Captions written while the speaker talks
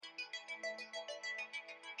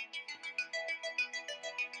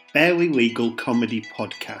Barely Legal Comedy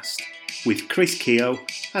Podcast with Chris Keogh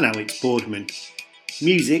and Alex Boardman.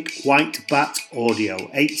 Music, White Bat Audio,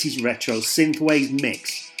 80s retro synthwave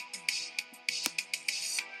mix.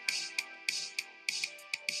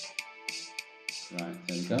 Right,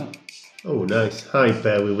 there we go. Oh, nice. Hi,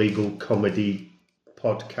 Barely Legal Comedy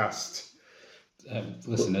Podcast.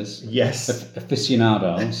 Listeners. Yes.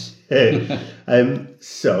 Aficionados. Well,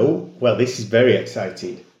 this is very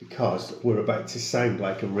exciting because we're about to sound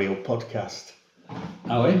like a real podcast.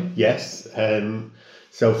 Are we? Yes.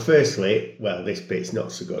 So firstly, well, this bit's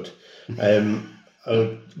not so good.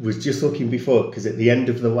 I was just looking before, because at the end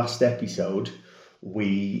of the last episode,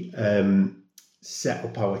 we set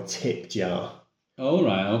up our tip jar. Oh,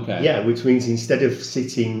 right, okay. Yeah, which means instead of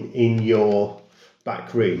sitting in your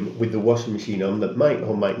back room with the washing machine on that might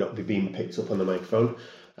or might not be being picked up on the microphone,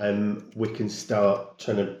 we can start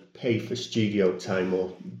trying to pay for studio time,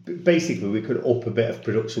 or basically we could up a bit of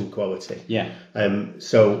production quality. Yeah.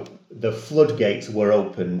 So the floodgates were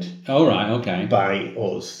opened. Oh, right, okay. By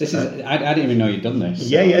us. This is I didn't even know you'd done this.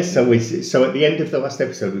 Yeah. So at the end of the last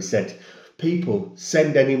episode, we said, people,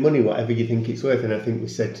 send any money, whatever you think it's worth, and I think we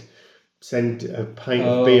said, send a pint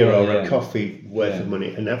of beer or a coffee worth of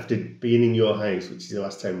money. And after being in your house, which is the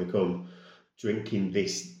last time we come, drinking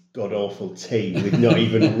this god-awful tea with not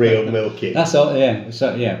even real milk in. That's all, yeah.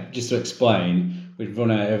 So, yeah, just to explain, we've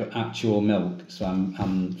run out of actual milk, so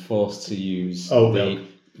I'm forced to use the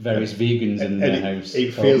various vegans in the house.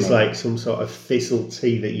 It feels like some sort of thistle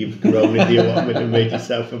tea that you've grown in the allotment and made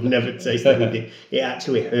yourself. I've never tasted anything. It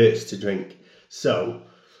actually hurts to drink. So,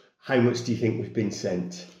 how much do you think we've been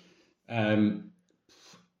sent?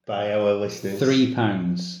 By our listeners.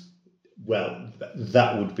 £3. Well,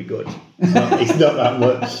 that would be good. It's not that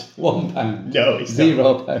much. £1. No, it's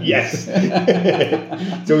 £0. Not. Yes.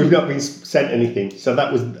 So we've not been sent anything. So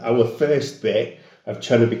that was our first bit of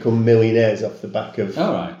trying to become millionaires off the back of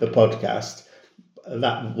the podcast.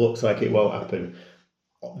 That looks like it won't happen.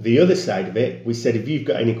 The other side of it, we said if you've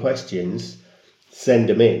got any questions, send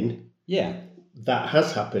them in. Yeah. That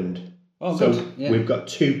has happened. Oh, so good. Yeah. We've got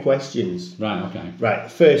 2 questions. Right, okay. Right, the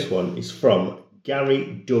first one is from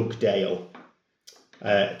Gary Dugdale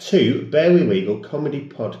to Barely Legal Comedy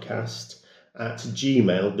Podcast at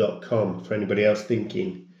gmail.com for anybody else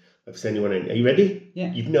thinking of sending one in. Are you ready?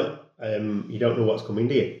 Yeah. You've not, you don't know what's coming,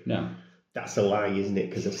 do you? No. That's a lie, isn't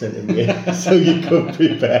it? Because I've sent them here so you could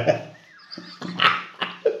prepare.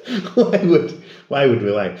 Why would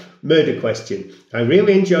we lie? Murder question. I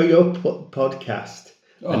really enjoy your podcast.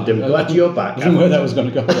 And I'm glad you're back. I don't know where that was going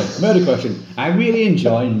to go then. Murder question. I really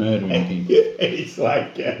enjoy murdering people. It's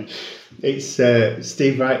like, it's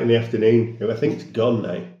Steve Wright in the Afternoon, who I think's gone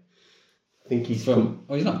now. I think he's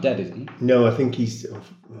he's not dead, is he? No, I think he's, I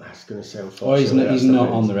was going to say unfortunately. He's not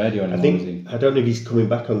on the radio anymore, is he? I don't know if he's coming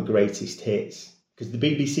back on Greatest Hits. Because the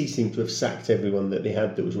BBC seemed to have sacked everyone that they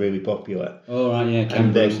had that was really popular. Oh, right, yeah.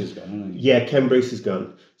 Ken Bruce is gone, hasn't he? Yeah, Ken Bruce is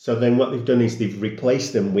gone. So then what they've done is they've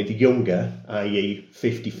replaced them with younger, i.e.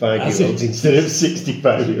 55-year-olds instead of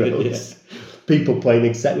 65-year-olds. Yeah. People playing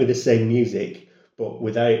exactly the same music, but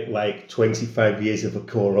without like 25 years of a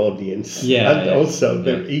core audience. Yeah. And also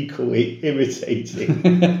they're equally irritating.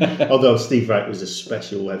 Although Steve Wright was a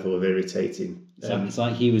special level of irritating. It's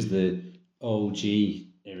like he was the OG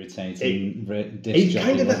irritating disc jockey,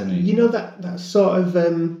 kind of wasn't he? You know that sort of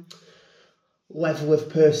level of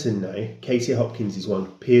person now. Casey Hopkins is one,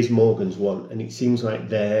 Piers Morgan's one, and it seems like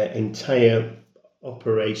their entire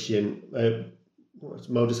operation,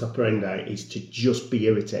 modus operandi, is to just be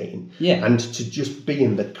irritating, and to just be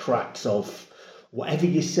in the cracks of whatever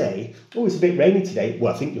you say. Oh, it's a bit rainy today.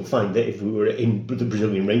 Well, I think you'll find that if we were in the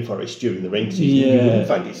Brazilian rainforest during the rain season, you wouldn't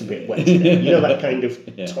find it's a bit wet today. You know, that kind of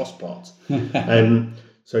tosspot.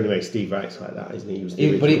 So anyway, Steve Wright's like that, isn't he?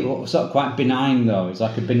 But it was sort of quite benign, though. It's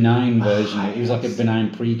like a benign version. He was like a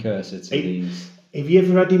benign precursor to these. Have you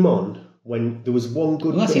ever had him on when there was one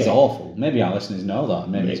good Unless bit? he's awful. Maybe our listeners know that.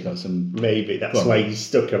 Maybe he's got some... Maybe. That's why he's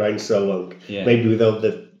stuck around so long. Yeah. Maybe with all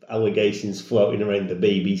the allegations floating around the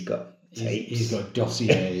baby, he's got tapes. He's got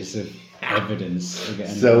dossiers of evidence.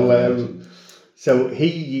 So he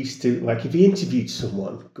used to, like, if he interviewed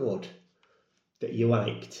someone good that you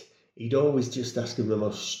liked, he'd always just ask him the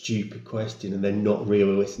most stupid question and then not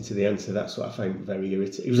really listen to the answer. That's what I find very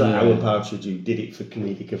irritating. It was like Alan Partridge who did it for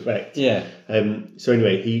comedic effect. Yeah. So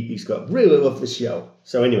anyway, he's got really love the show.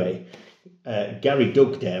 So anyway, Gary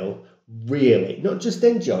Dugdale really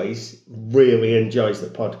enjoys the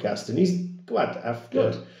podcast, and he's glad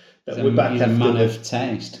after that we're back. He's a man of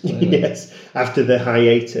taste. Yes, after the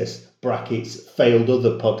hiatus. brackets, failed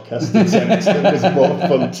other podcast attempts that was more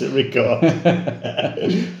fun to record.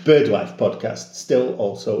 BirdLife podcast, still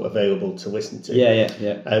also available to listen to. Yeah.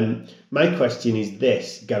 My question is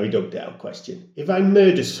this, Gary Dugdale question. If I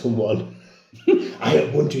murder someone, I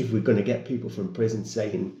wonder if we're going to get people from prison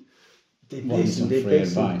saying, did this and did this.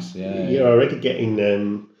 Advice. You're already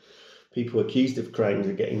getting people accused of crimes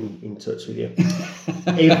are getting in touch with you.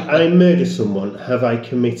 If I murder someone, have I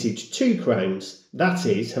committed 2 crimes? That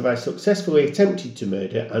is, have I successfully attempted to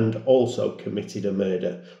murder and also committed a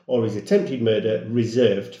murder? Or is attempted murder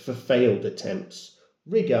reserved for failed attempts?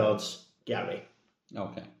 Regards, Gary.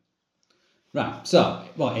 Okay. Right. So,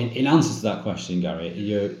 well, in answer to that question, Gary,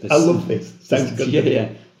 I love this. Sounds good. Yeah.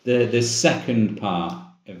 The second part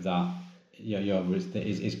of that,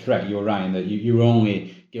 is correct. You're right in that you're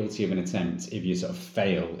only guilty of an attempt if you sort of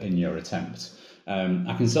fail in your attempt.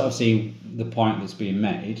 I can sort of see the point that's being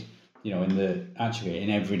made. In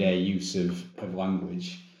everyday use of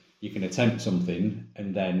language, you can attempt something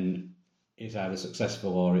and then it's either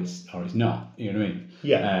successful or it's not. You know what I mean?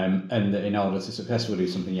 Yeah. And in order to successfully do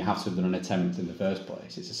something, you have to have done an attempt in the first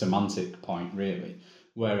place. It's a semantic point, really.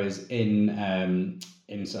 Whereas in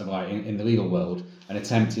sort of like in the legal world, an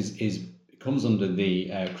attempt comes under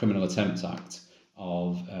the Criminal Attempt Act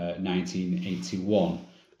of 1981.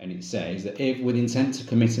 And it says that if, with intent to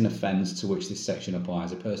commit an offence to which this section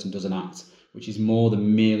applies, a person does an act which is more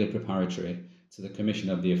than merely preparatory to the commission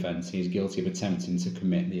of the offence, he is guilty of attempting to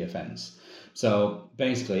commit the offence. So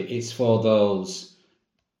basically, it's for those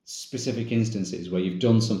specific instances where you've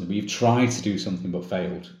done something, where you've tried to do something but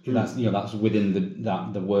failed. That's within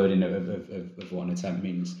the wording of what an attempt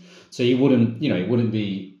means. So it wouldn't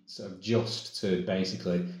be sort of just to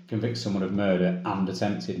basically convict someone of murder and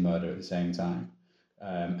attempted murder at the same time.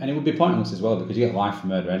 And it would be pointless as well because you get life for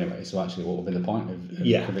murder anyway. So actually, what would be the point of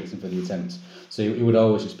convicting for the attempt? So it would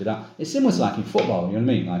always just be that. It's similar to like in football. You know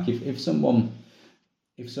what I mean? Like if someone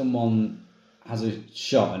has a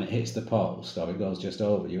shot and it hits the post or it goes just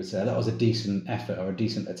over, you would say that was a decent effort or a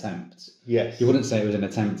decent attempt. Yes. You wouldn't say it was an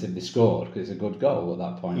attempt if they scored because it's a good goal at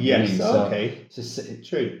that point. Yes. You know what I mean? Okay. So,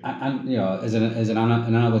 true. And as an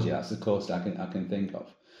analogy, that's the closest I can think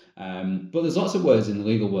of. But there's lots of words in the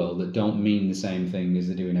legal world that don't mean the same thing as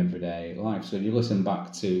they do in everyday life. So if you listen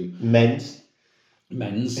back to men's, the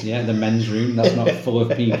men's room, that's not full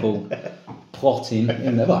of people plotting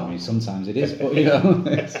in there. Well, I mean, sometimes it is, but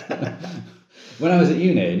when I was at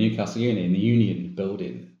uni, Newcastle Uni, in the Union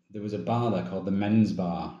building, there was a bar there called the Men's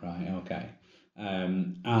Bar, right? Okay,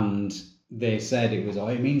 and they said it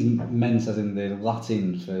means men's as in the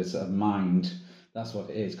Latin for sort of mind. That's what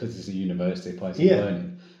it is because it's a university place of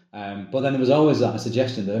learning. But then there was always that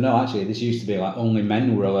suggestion that no, actually, this used to be like only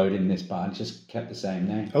men were allowed in this bar, and it just kept the same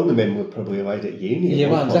name. Only men were probably allowed at uni. Yeah,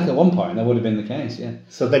 well, exactly. At one point, that would have been the case. Yeah.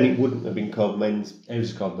 So then it wouldn't have been called men's. It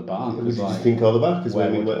was called the bar. It was just been called the bar because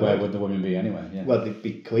where would the women be anyway? Yeah. Well, they'd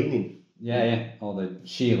be cleaning. Yeah. All the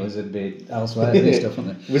Sheilas would be elsewhere and stuff,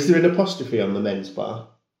 wouldn't they? Was there an apostrophe on the men's bar?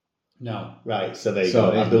 No. Right, so there you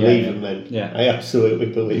go. I believe them then. Yeah. I absolutely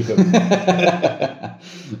believe them.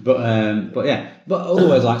 But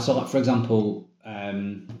otherwise, like for example,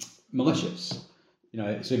 malicious.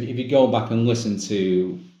 So if you go back and listen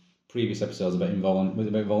to previous episodes about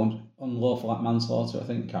unlawful act manslaughter, I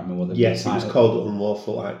think. Can't remember what the Yes, it was called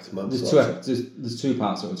unlawful act manslaughter. There's 2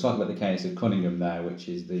 parts. So we'll talk about the case of Cunningham there, which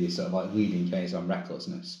is the sort of like leading case on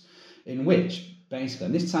recklessness, in which basically,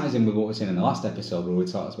 and this ties in with what we seen in the last episode where we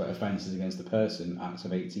talked about offences against the person, Acts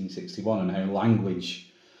of 1861, and how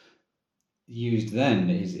language used then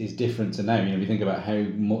is different to now. If you think about how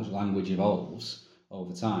much language evolves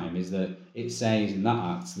over time, is that it says in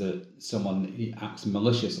that act that someone acts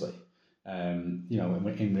maliciously,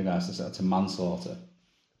 in regards to sort of to manslaughter.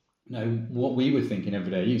 Now, what we would think in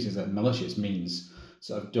everyday use is that malicious means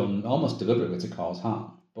sort of done almost deliberately to cause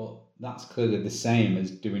harm, but that's clearly the same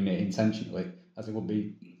as doing it intentionally as it would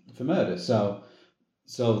be for murder. So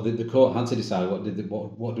the court had to decide what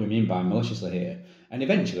do we mean by maliciously here, and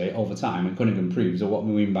eventually over time, and Cunningham proves that what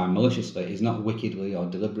we mean by maliciously is not wickedly or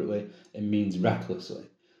deliberately; it means recklessly.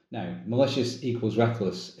 Now, malicious equals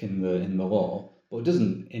reckless in the law, but it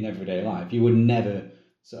doesn't in everyday life. You would never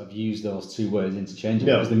sort of use those 2 words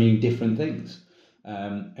interchangeably because they mean different things.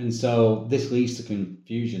 And so this leads to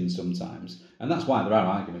confusion sometimes, and that's why there are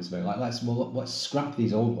arguments about like let's scrap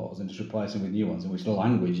these old laws and just replace them with new ones in which the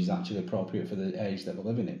language is actually appropriate for the age that we're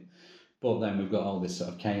living in. But then we've got all this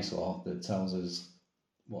sort of case law that tells us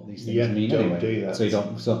what these things mean anyway. Do that. So you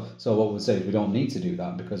don't. So what we'll say is we don't need to do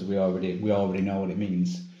that because we already know what it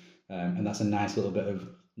means, and that's a nice little bit of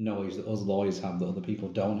knowledge that us lawyers have that other people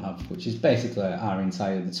don't have, which is basically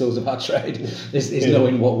the tools of our trade, is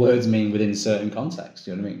knowing what words mean within certain contexts.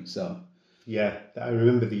 You know what I mean? So yeah, I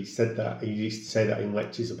remember that he said that. He used to say that in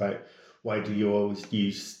lectures about why do you always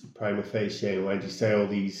use prima facie and why do you say all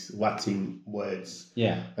these Latin words?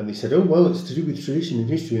 Yeah. And they said, oh, well, it's to do with tradition and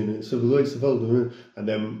history and it's the words of old. And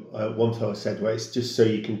then one fellow said, well, it's just so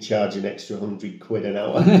you can charge an extra £100 an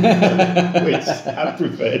hour, which I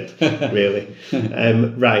preferred, really.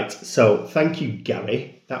 Right, so thank you,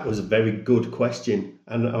 Gary. That was a very good question.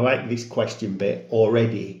 And I like this question bit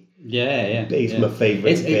already. Yeah. It's my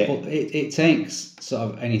favourite bit. It takes sort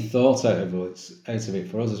of any thought out of it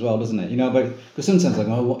for us as well, doesn't it? You know, because sometimes like,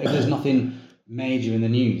 oh, if there's nothing major in the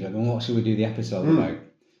news, like, well, what should we do the episode about?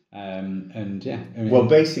 And yeah. I mean, well,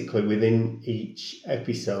 basically, within each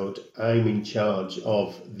episode, I'm in charge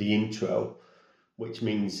of the intro, which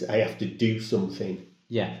means I have to do something.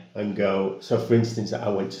 Yeah. And go. So, for instance, I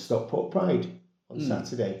went to Stockport Pride on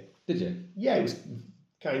Saturday. Did you? Yeah, it was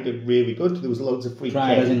kind of really good. There was loads of free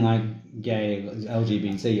Pride cake. as in like gay,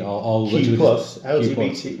 LGBT, or Q plus,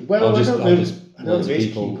 LGBT. Well, I don't know. I don't know if it's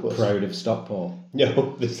people Q plus. Proud of Stockport. No,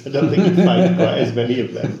 I don't think you'd find quite as many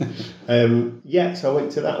of them. Yeah, so I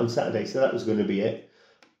went to that on Saturday, so that was going to be it.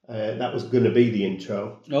 That was going to be the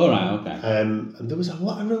intro. All right, okay. And there was a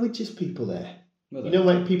lot of religious people there. Well, you know,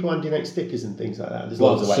 like people handing out stickers and things like that. There's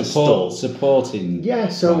lots of like stalls. Supporting. Yeah,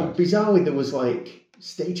 so bizarrely there was like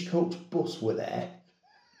Stagecoach Bus were there.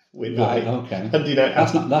 With right, like, okay. handing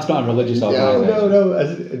out, that's not a religious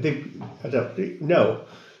organisation. I don't know.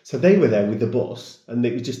 So they were there with the bus, and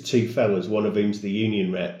it was just two fellas, one of whom's the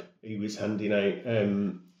union rep. He was handing out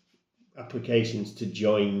applications to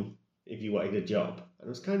join if you wanted a job. And it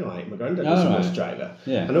was kind of like my granddad was a bus driver.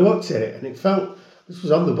 Yeah. And I walked in it, and it felt, this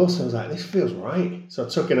was on the bus, and I was like, this feels right. So I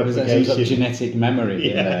took an application. There's some genetic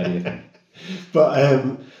memory in there, do you think? But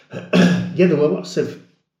yeah, there were lots of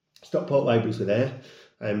Stockport libraries were there.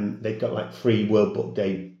 They've got like free World Book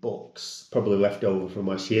Day books, probably left over from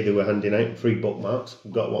last year. They were handing out free bookmarks.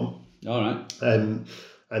 We've got one. All right. And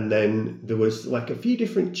then there was like a few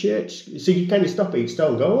different church. So you kind of stop at each store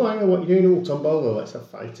and go, oh, hang on, what are you doing? Oh, Tombola, let's have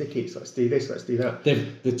 5 tickets. Let's do this, let's do that.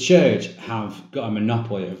 The church have got a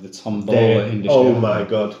monopoly of the Tombola industry. Oh my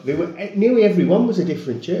God. Nearly everyone was a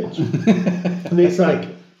different church. And it's like,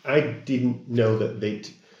 I didn't know that they'd...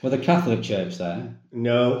 Were the Catholic Church there?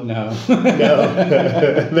 No. No.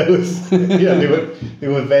 There was, there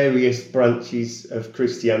were various branches of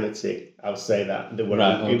Christianity. I'll say that. There were.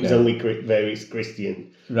 Right, okay. It was only various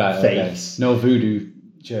Christian faiths. Okay. No voodoo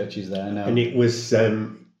churches there. No. And it was.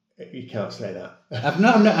 You can't say that. I've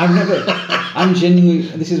never. I'm genuinely.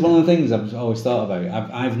 This is one of the things I've always thought about.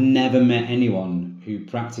 I've never met anyone who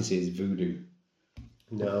practices voodoo.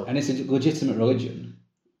 No. And it's a legitimate religion.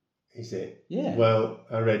 Is it? Yeah. Well,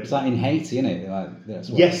 I read. It's like in Haiti, isn't it? Like that's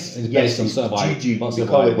what yes. It's based on sort of like juju. lots We of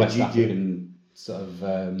call like it West juju. African sort of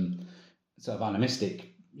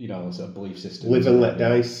animistic, sort of belief system. Live and Let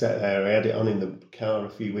Die set there. I had it on in the car a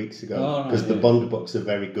few weeks ago because the Bond books are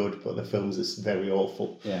very good, but the films are very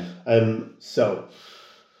awful. Yeah. So.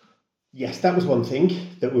 Yes, that was one thing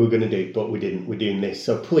that we were going to do, but we didn't. We're doing this.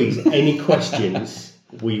 So please, any questions?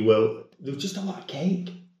 We will. There was just a lot of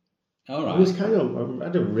cake. All right. It was I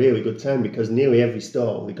had a really good time because nearly every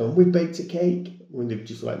store they've gone, we've baked a cake. When they've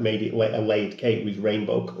just like made it like a laid cake with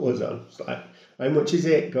rainbow colours on. It's like, how much is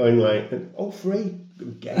it? Going like, oh, free.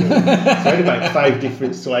 Get it. So I had about 5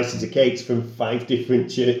 different slices of cakes from 5 different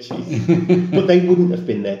churches. But they wouldn't have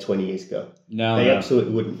been there 20 years ago. No. They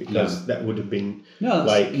absolutely wouldn't, because that would have been that's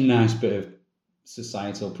like a nice bit of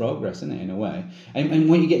societal progress, isn't it, in a way? And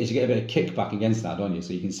what you get is you get a bit of kickback against that, don't you?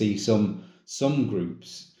 So you can see some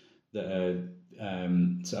groups that are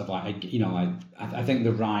sort of like, I think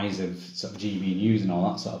the rise of sort of GB News and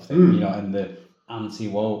all that sort of thing, and the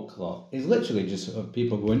anti-woke lot is literally just sort of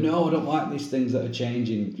people going, no, I don't like these things that are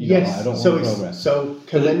changing. I don't want progress. So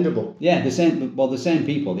commendable. The same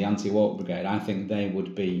people, the anti-woke brigade, I think they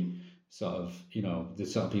would be sort of, the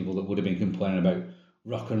sort of people that would have been complaining about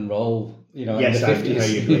rock and roll, yes, in the 50s. I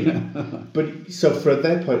agree. But so from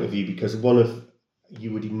their point of view, because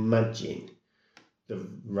you would imagine the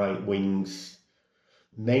right wing's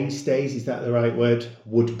mainstays, is that the right word,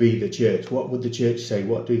 would be the church. What would the church say?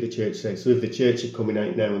 What do the church say? So if the church are coming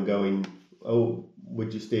out now and going, oh, we're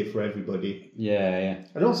just here for everybody. Yeah.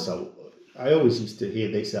 And also, I always used to hear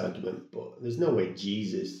this argument, but there's no way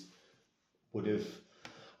Jesus would have...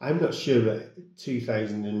 I'm not sure that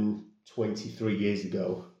 2023 years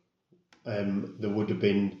ago, there would have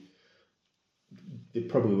been... There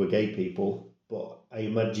probably were gay people, but I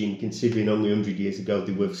imagine, considering only 100 years ago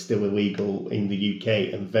they were still illegal in the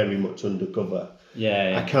UK and very much undercover,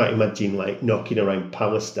 Yeah. I can't imagine like knocking around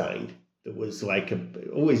Palestine. There was like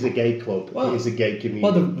always a gay club. Well, it was a gay community.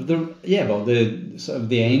 Well, the sort of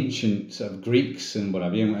the ancient sort of Greeks and what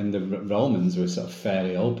have you, and the Romans were sort of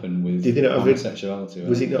fairly open with Did they not have homosexuality.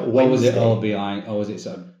 Was it not Or was it Wednesday? all behind? Or was it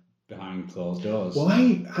sort of behind closed doors? Well,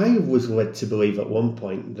 I was led to believe at one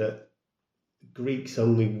point that Greeks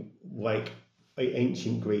only, like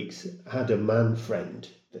ancient Greeks, had a man friend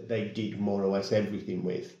that they did more or less everything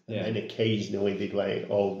with, and then occasionally they'd like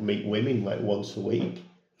all meet women like once a week.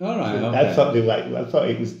 All right. So Okay. I thought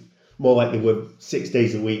it was more like they were 6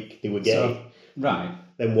 days a week they were gay. So, right.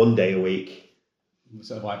 Then 1 day a week.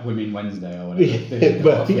 Sort of like Women Wednesday or whatever.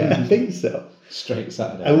 Well, yeah, I think so. Straight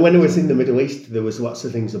Saturday. And when I was in the Middle East, there was lots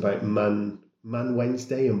of things about Man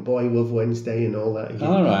Wednesday and Boy Love Wednesday and all that.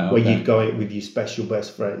 All right. Where Okay. you'd go out with your special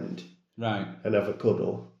best friend. Right. And have a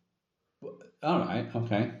cuddle. All right.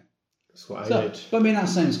 Okay. That's what I So, did. but I mean, that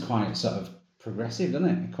sounds quite sort of progressive, doesn't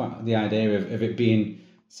it? Quite the idea of it being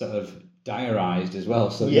sort of diarised as well,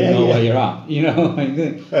 so you know where you're at. You know,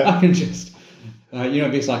 like, I can just,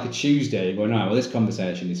 if it's like a Tuesday, going, right, well, this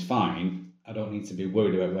conversation is fine. I don't need to be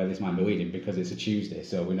worried about where this might be leading because it's a Tuesday,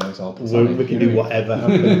 so we know it's all platonic. We can do whatever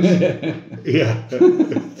happens. Yeah.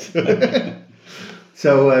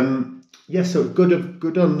 So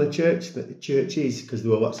good on the church that the church is, because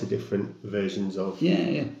there were lots of different versions of.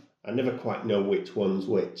 Yeah. I never quite know which one's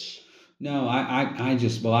which. No,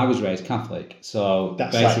 I was raised Catholic, so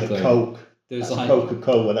that's basically like the Coke. There's that's like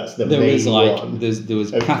Coca-Cola. That's the there main was like one. There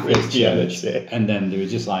was Catholic Christianity. Church, and then there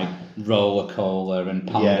was just like Roller Cola and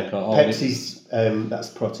Panda Cola. Pepsi's that's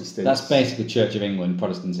Protestant. That's basically Church of England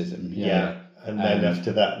Protestantism. Yeah. And then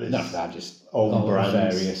after that, there's just all brands.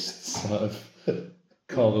 various sort of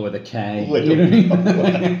cola with a K.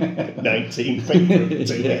 19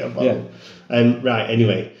 favourite. Right.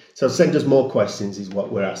 Anyway, so send us more questions is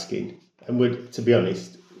what we're asking, and to be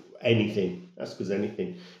honest, anything. Ask us anything.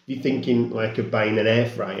 If you're thinking like of buying an air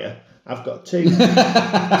fryer, I've got two,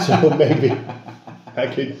 so maybe I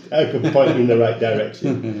could point you in the right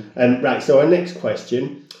direction. Right. So our next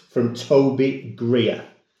question from Toby Greer.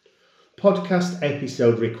 Podcast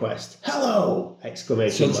episode request. Hello!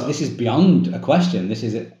 Exclamation mark. So this is beyond a question. This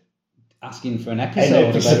is asking for an episode.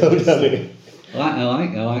 An episode on it. I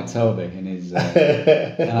like Toby and his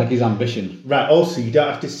I like his ambition. Right. Also, you don't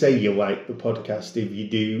have to say you like the podcast if you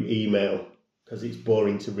do email, because it's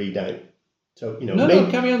boring to read out. So No,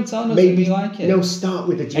 carry on telling us if you like it. No, start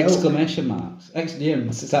with a joke. Exclamation marks. Start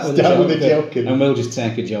with a joke. And we'll just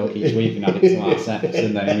take a joke each week and add it to our sets,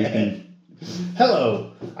 and then we can.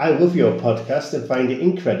 Hello, I love your podcast and find it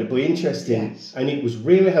incredibly interesting. Yes. And it was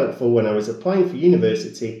really helpful when I was applying for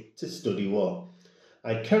university to study law.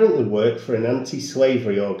 I currently work for an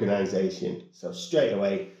anti-slavery organisation, so straight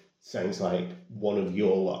away sounds like one of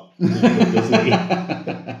your lot, doesn't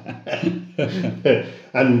it?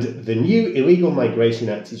 And the new Illegal Migration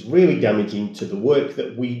Act is really damaging to the work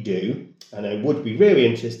that we do, and I would be really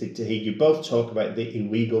interested to hear you both talk about the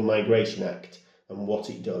Illegal Migration Act and what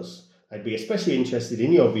it does. I'd be especially interested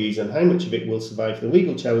in your views on how much of it will survive the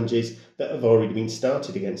legal challenges that have already been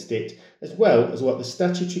started against it, as well as what the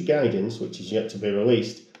statutory guidance, which is yet to be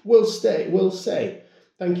released, will say.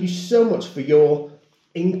 Thank you so much for your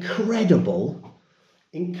incredible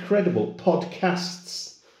podcasts.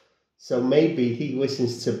 So maybe he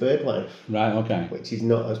listens to BirdLife. Right, okay. Which is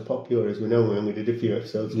not as popular as we know. We only did a few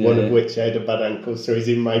episodes, one of which I had a bad ankle, so he's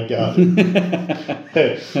in my garden.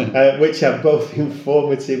 Which are both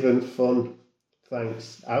informative and fun.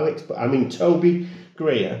 Thanks, Alex. But I mean, Toby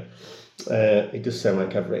Greer. It does sound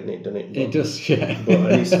like I've written it, doesn't it? It does, yeah.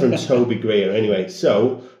 And it's from Toby Greer. Anyway,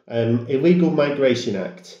 so Illegal Migration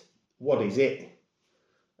Act. What is it?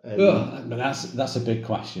 But that's a big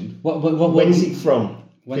question. When's it from?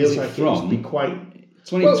 When's it from? It must be quite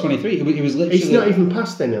 2023. It was literally. It's not even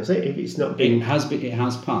passed then, is it? If it's not been. It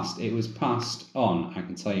has passed. It was passed on. I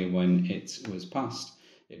can tell you when it was passed.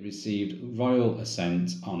 It received royal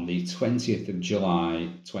assent on the 20th of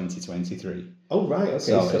July 2023. Oh right, okay.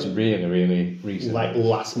 So it's really, really recent. Like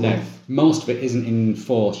last month. Now, most of it isn't in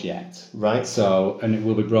force yet. Right. So, and it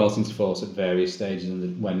will be brought into force at various stages,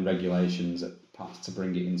 and when regulations are passed to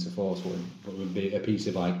bring it into force would be a piece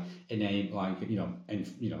of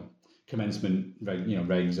commencement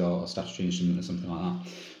regs or statutory instrument or something like that.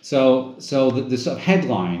 So the sort of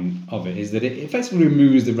headline of it is that it effectively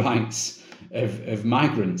removes the rights of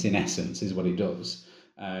migrants, in essence, is what it does.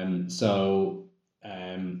 According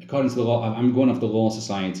to the law, I'm going off the Law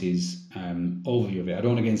Society's overview of it. I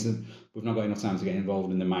don't want to get into. We've not got enough time to get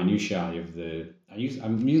involved in the minutiae of the. I'm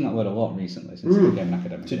using that word a lot recently since I became an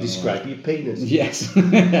academic. To describe your penis. Yes.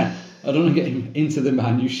 I don't want to get into the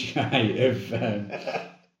minutiae of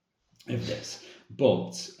this,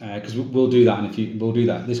 but because we'll do that in a few. We'll do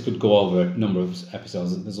that. This could go over a number of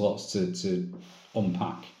episodes. There's lots to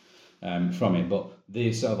unpack from it, but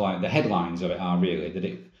the sort of like the headlines of it are really that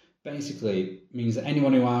it basically means that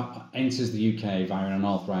anyone who enters the UK via an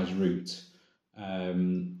unauthorised route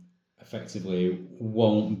effectively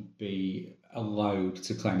won't be allowed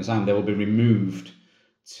to claim asylum. They will be removed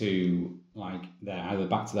to either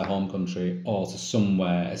back to their home country or to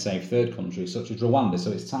somewhere, a safe third country, such as Rwanda.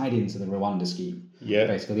 So it's tied into the Rwanda scheme. Yeah.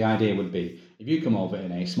 Basically, the idea would be if you come over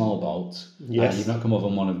in a small boat, Yes. you've not come over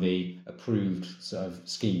on one of the approved sort of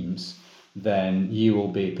schemes, then you will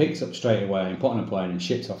be picked up straight away and put on a plane and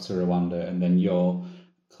shipped off to Rwanda, and then your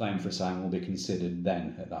claim for asylum will be considered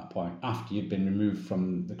then at that point, after you've been removed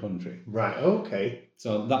from the country. Right, okay.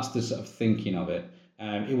 So that's the sort of thinking of it.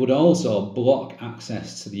 It would also block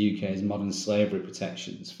access to the UK's modern slavery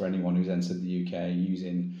protections for anyone who's entered the UK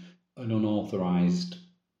using an unauthorised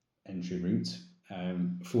entry route.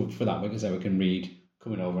 For that, because we can read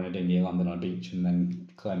coming over in a dinghy, landing on a beach, and then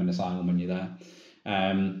claiming asylum when you're there.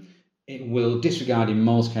 It will disregard in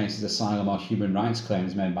most cases asylum or human rights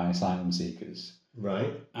claims made by asylum seekers.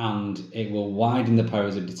 Right. And it will widen the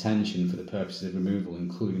powers of detention for the purposes of removal,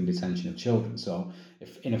 including detention of children. So,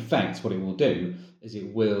 in effect, what it will do is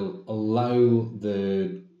it will allow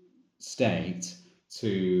the state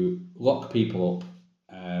to lock people up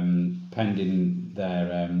pending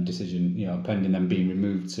their decision, pending them being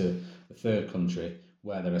removed to a third country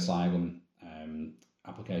where their asylum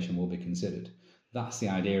application will be considered. That's the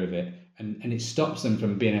idea of it. And it stops them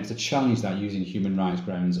from being able to challenge that using human rights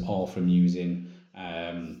grounds or from using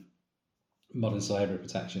modern slavery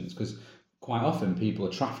protections, because quite often people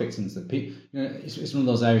are trafficked into it's one of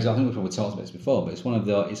those areas. I think we've probably talked about this before, but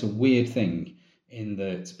it's a weird thing in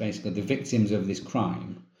that basically the victims of this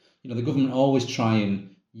crime, the government always try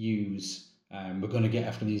and use we're going to get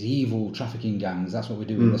after these evil trafficking gangs, that's what we're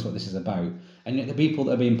doing, that's what this is about, and yet the people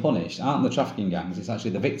that are being punished aren't the trafficking gangs, it's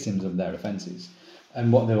actually the victims of their offences.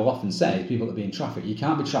 And what they will often say, people that are being trafficked, you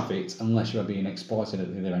can't be trafficked unless you are being exploited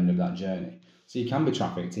at the other end of that journey. So you can be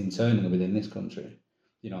trafficked internally within this country.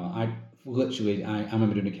 I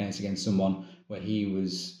remember doing a case against someone where he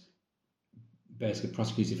was basically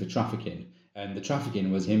prosecuted for trafficking, and the trafficking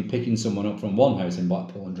was him picking someone up from one house in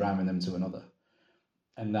Blackpool and driving them to another.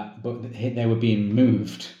 But they were being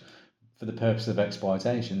moved for the purpose of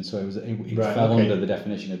exploitation, so it fell under the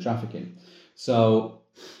definition of trafficking. So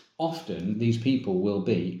often these people will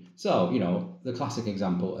be, the classic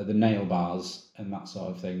example are the nail bars and that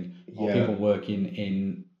sort of thing, or people working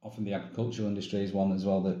in, often the agricultural industry is one as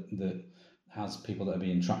well that has people that are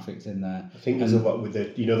being trafficked in there. I think there's a lot with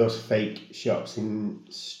those fake shops in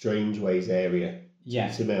Strangeways area.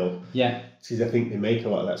 Yeah. Mill. Yeah. Because I think they make a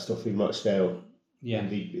lot of that stuff in Rochdale. Yeah.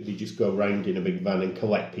 And they just go round in a big van and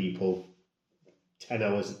collect people. 10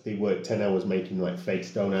 hours, they work 10 hours making like fake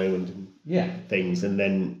Stone Island and things, and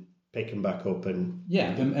then pick them back up and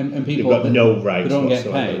and people they've got no rights. They don't get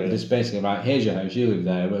whatsoever, paid. really. It's basically right. Here's your house. You live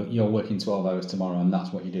there. Well, you're working 12 hours tomorrow, and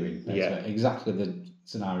that's what you're doing. Basically. Yeah. Exactly the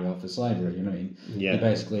scenario for slavery. You know what I mean? Yeah. You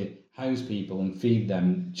basically house people and feed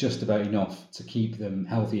them just about enough to keep them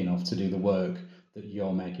healthy enough to do the work that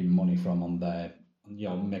you're making money from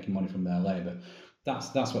you're making money from their labour.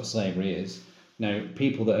 That's what slavery is. Now,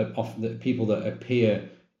 people that appear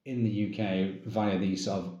in the UK via these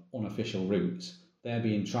sort of unofficial routes, they're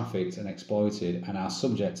being trafficked and exploited and are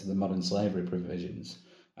subject to the modern slavery provisions.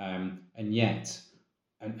 And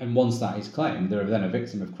once that is claimed, they're then a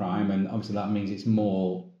victim of crime, and obviously that means it's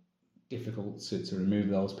more difficult to remove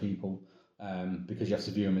those people because you have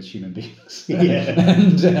to view them as human beings.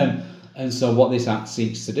 Yeah. And so what this act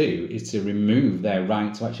seeks to do is to remove their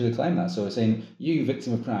right to actually claim that. So it's saying, you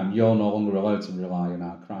victim of crime, you're no longer allowed to rely on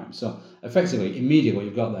our crime. So effectively, immediately what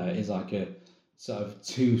you've got there is like a sort of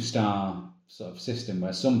 2-star sort of system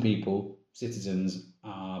where some people, citizens,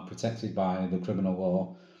 are protected by the criminal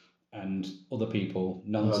law and other people,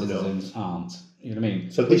 non-citizens, aren't. You know what I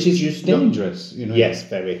mean? So this is just dangerous. You know? Yes,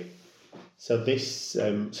 very. So this,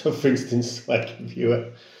 so for instance, like if you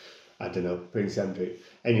were, I don't know, Prince Andrew.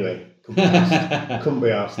 Anyway, couldn't be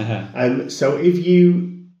asked. So if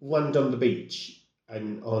you land on the beach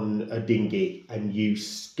and on a dinghy and you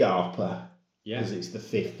scarper, because it's the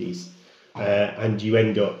 50s, and you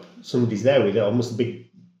end up, somebody's there with almost a big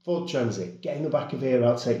Ford Transit, get in the back of here,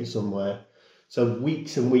 I'll take you somewhere. So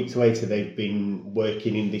weeks and weeks later, they've been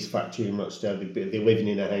working in this factory in Rochdale. They're living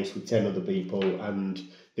in a house with 10 other people, and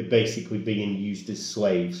they're basically being used as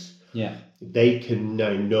slaves. Yeah. They can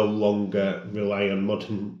now no longer rely on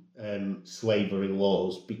modern slavery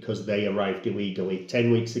laws because they arrived illegally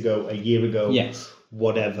 10 weeks ago, a year ago, Yes.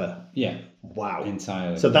 whatever. Yeah. Wow.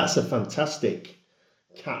 Entirely. So that's a fantastic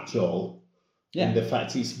catch-all. Yeah. In the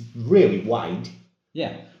fact it's really wide.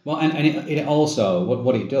 Yeah. Well, and it also,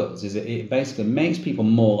 what it does is it basically makes people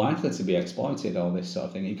more likely to be exploited, all this sort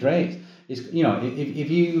of thing. It creates, if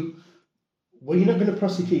you... Well, you're not going to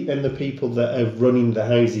prosecute then the people that are running the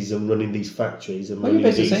houses and running these factories and Well, you're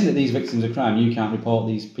basically saying that these victims of crime, you can't report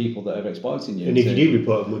these people that are exploiting you. And if you do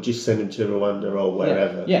report them, we'll just send them to Rwanda or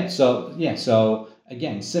wherever. Yeah. So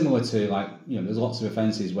again, similar to there's lots of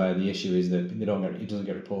offences where the issue is that it doesn't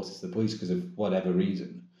get reported to the police because of whatever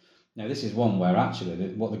reason. Now, this is one where actually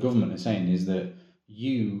what the government is saying is that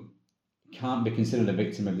you can't be considered a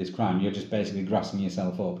victim of this crime. You're just basically grassing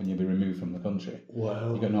yourself up and you'll be removed from the country.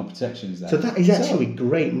 Wow. You've got no protections there. So that is actually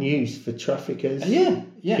great news for traffickers. Yeah.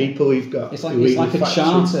 People who've got... It's like a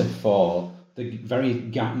charter for the very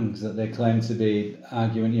gangs that they claim to be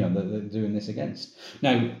arguing, that they're doing this against.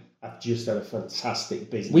 Now... I've just had a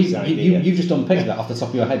fantastic business idea. You've just unpicked that off the top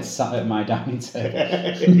of your head, sat at my dining table.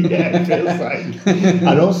 Yeah, it feels like.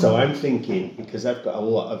 And also, I'm thinking, because I've got a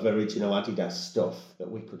lot of original Adidas stuff,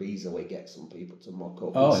 that we could easily get some people to mock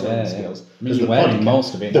up with some skills. I mean, you're wearing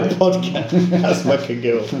most of it. The podcast, that's my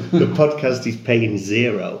girl. The podcast is paying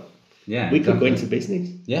zero. Yeah, we could go into business.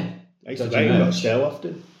 Yeah. I used to write about sale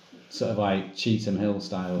often. Sort of like Cheetham Hill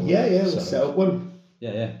style. Yeah, we'll sell one.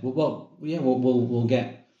 Yeah.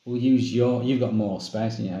 We'll use you've got more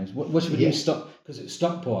space in your house. What should we use? Because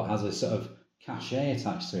Stockport has a sort of cachet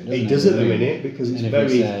attached to it, doesn't it? It does at the minute, because it's and very...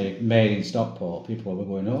 if you say made in Stockport, people will be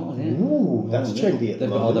going, oh, yeah. Ooh, that's trendy at the moment. They've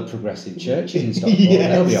got all the progressive churches in Stockport.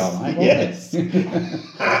 They'll be all right, won't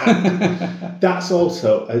they? That's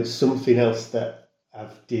also something else that I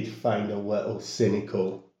did find a little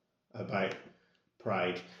cynical about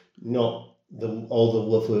Pride. Not all the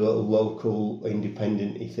lovely little local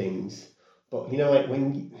independent-y things. But,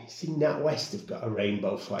 when you see Nat West have got a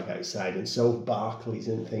rainbow flag outside and so have Barclays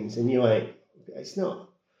and things, and you're like, it's not...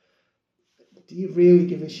 Do you really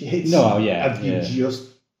give a shit? No, yeah. Have you just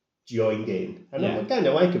joined in? And I kind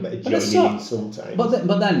of like a bit of joining in sometimes.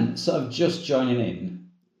 But then, sort of just joining in,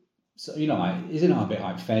 so, is it not a bit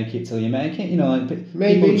like fake it till you make it?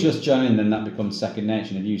 Maybe. People just join in, then that becomes second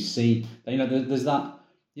nature. And if you see, there's that...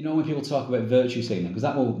 when people talk about virtue signaling, because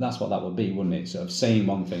that's what that would be, wouldn't it? Sort of saying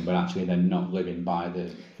one thing, but actually then not living by the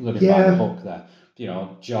book there.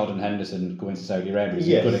 Jordan Henderson going to Saudi Arabia is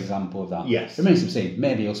a good example of that. Yes. It remains to be seen.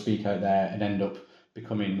 Maybe he'll speak out there and end up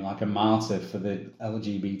becoming like a martyr for the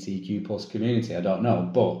LGBTQ plus community. I don't know,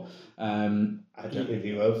 but I don't know if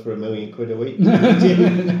you owe for £1 million a week.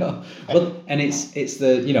 No. But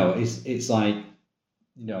it's like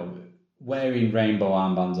wearing rainbow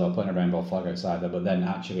armbands or putting a rainbow flag outside there, but then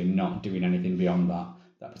actually not doing anything beyond that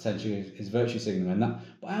potentially is virtue signalling.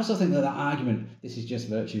 But I also think that argument, this is just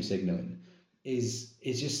virtue signalling, it's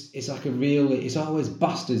like it's always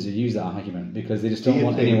bastards who use that argument because they just don't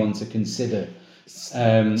want anyone to consider.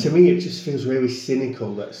 To me, it just feels really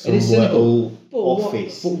cynical that some little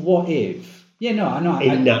office. But what if? Yeah, no, I know.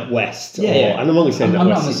 In Nat West. Yeah. And I'm only saying I'm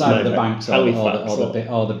Nat not on the side of the banks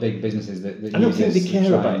or the big businesses that I don't think they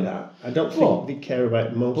care about that. I don't think they care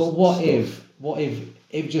about most. But what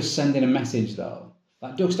if just sending a message though?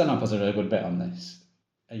 Like Doug Stanhope has a really good bit on this.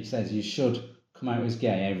 He says you should come out as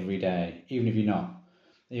gay every day, even if you're not.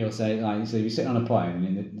 He'll say, so you're sitting on a plane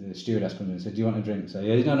and the stewardess comes in and says, do you want a drink? So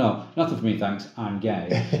no, nothing for me, thanks, I'm gay.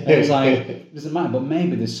 And it's like, it doesn't matter, but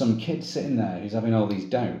maybe there's some kid sitting there who's having all these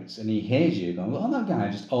doubts and he hears you going, well, that guy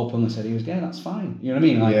just openly said he was gay, that's fine. You know what I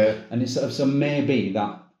mean? And it's sort of, so maybe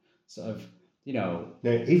that sort of,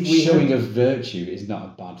 showing of virtue is not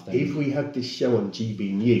a bad thing. If we had this show on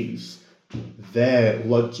GB News, their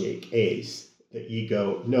logic is that you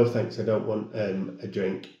go, no thanks, I don't want a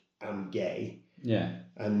drink, I'm gay. Yeah.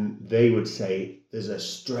 And they would say, there's a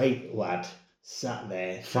straight lad sat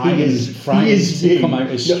there. Frightened to come out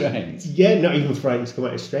as straight. Yeah, not even frightened to come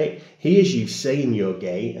out as straight. He hears you saying you're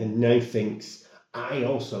gay and now thinks, I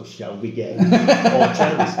also shall be gay. Or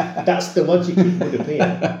trans. That's the logic it would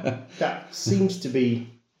appear. That seems to be...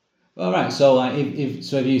 All right, so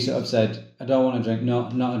if you sort of said, I don't want a drink,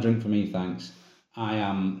 not a drink for me, thanks. I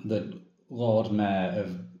am the Lord Mayor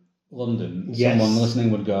of London. Yes. Someone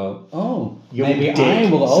listening would go, oh, maybe I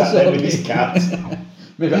will also be his cat.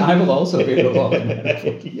 Maybe I will also be the Lord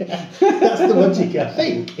Mayor. Yeah, that's the logic, I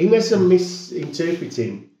think. Unless I'm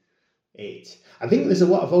misinterpreting it. I think there's a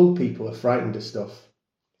lot of old people who are frightened of stuff.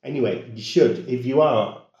 Anyway, you should, if you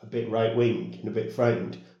are a bit right-wing and a bit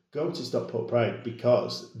frightened, go to Stockport Pride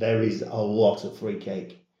because there is a lot of free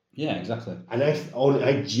cake. Yeah, exactly. And I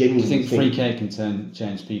Do genuinely you think free cake can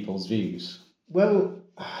change people's views? Well,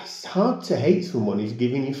 it's hard to hate someone who's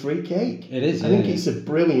giving you free cake. It is. I think it's a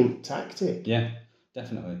brilliant tactic. Yeah,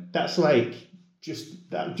 definitely. That's like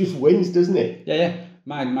that just wins, doesn't it? Yeah.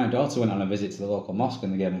 My daughter went on a visit to the local mosque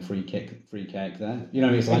and they gave them free cake there. You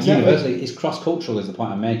know, it's like Exactly. universally, it's cross-cultural is the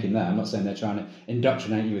point I'm making there. I'm not saying they're trying to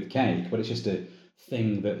indoctrinate you with cake, but it's just a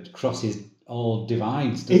thing that crosses all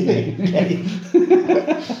divides, doesn't it?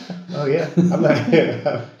 Oh yeah,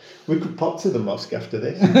 we could pop to the mosque after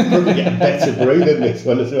this. Probably get a better brew than this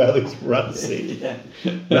one as well. It's rancid. Yeah.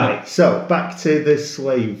 Right. So back to the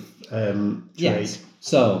slave trade. Yes.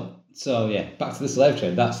 So yeah, back to the slave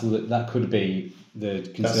trade. That could be the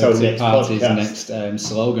Conservative Party's next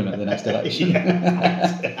slogan at the next election.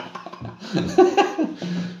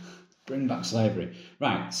 Bring back slavery.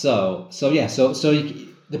 Right. So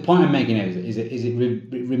the point I'm making is it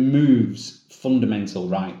removes fundamental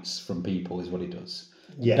rights from people, is what it does.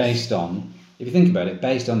 Yes. Based on, if you think about it,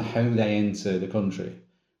 based on how they enter the country,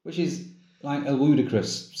 which is like a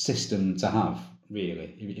ludicrous system to have,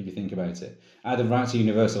 really, if you think about it. Either rights are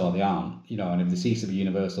universal or they aren't, and if they cease to be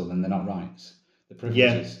universal, then they're not rights. The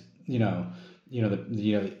privileges,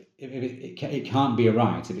 it can't be a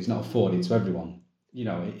right if it's not afforded to everyone.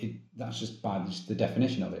 That's just by the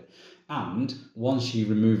definition of it. And once you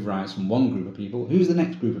remove rights from one group of people, who's the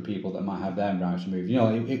next group of people that might have their rights removed?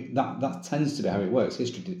 That tends to be how it works.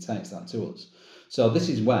 History dictates that to us. So this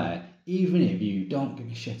is where, even if you don't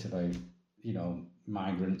give a shit about,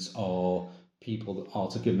 migrants or people, or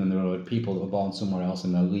to give them the word, people that were born somewhere else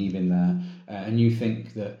and they're leaving there, and you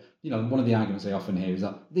think that, one of the arguments I often hear is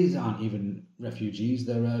that these aren't even refugees,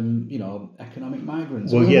 they're economic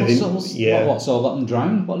migrants. Well, So let them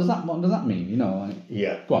drown? What does that mean?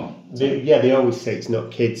 Go on. They always say it's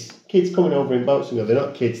not kids coming over in boats. They're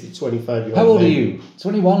not kids, they're 25-year-old. How old are you?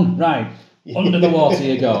 21, right. Under the water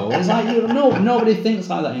you go. It's like, nobody thinks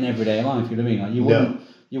like that in everyday life, you know what I mean? Like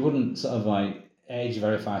you wouldn't sort of like age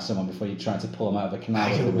verify someone before you try to pull them out of a canal.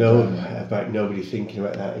 I don't know about nobody thinking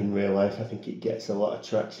about that in real life. I think it gets a lot of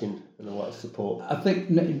traction and a lot of support. I think,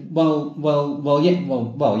 yeah.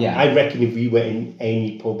 I reckon if we went in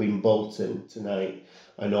any pub in Bolton tonight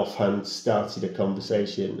and offhand started a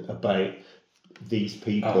conversation about these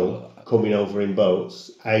people coming over in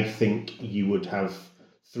boats, I think you would have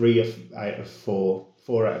 3 out of 4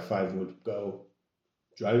 out of 5 would go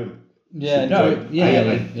drown them. I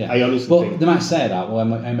honestly think. They might say that. Well,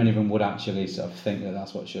 how many of them would actually sort of think that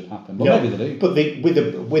that's what should happen? But maybe they do. But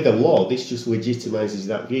with a law, this just legitimises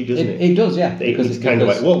that view, doesn't it? It does, yeah. It's kind of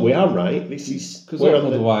like, well, we are right. This is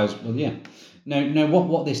otherwise, well, yeah. Now,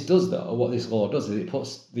 what this does though, or what this law does, is it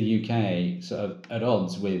puts the UK sort of at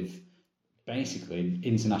odds with basically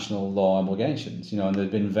international law obligations. And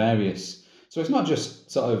there've been various. So it's not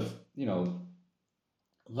just sort of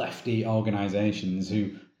lefty organisations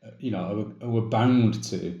who. Were bound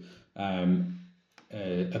to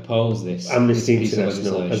oppose this. Amnesty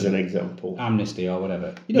International, as an example. Amnesty or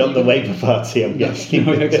whatever. Not the Labour Party, I'm guessing.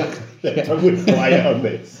 No, exactly. We're quiet on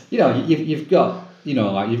this. You've got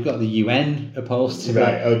you've got the UN opposed to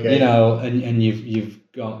right, it. Okay. And you've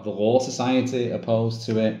got the Law Society opposed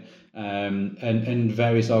to it. And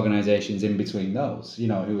various organisations in between those,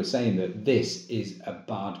 who are saying that this is a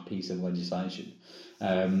bad piece of legislation.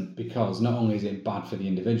 Because not only is it bad for the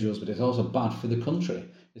individuals, but it's also bad for the country.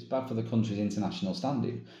 It's bad for the country's international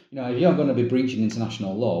standing. If you're going to be breaching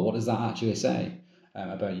international law, what does that actually say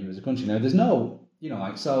about you as a country? Now, there's no,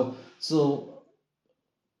 so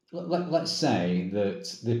let's say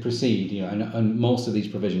that they proceed, and most of these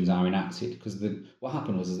provisions are enacted, because what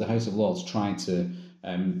happened was the House of Lords tried to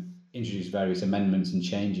introduce various amendments and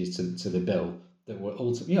changes to the bill that were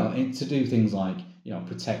ultimately, to do things like,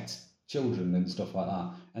 protect children and stuff like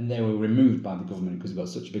that, and they were removed by the government because they've got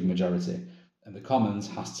such a big majority, and the Commons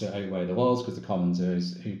has to outweigh the Lords because the Commons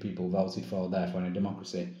is who people voted for, therefore in a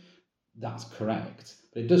democracy. That's correct,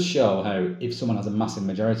 but it does show how if someone has a massive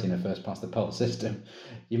majority in a first past the post system,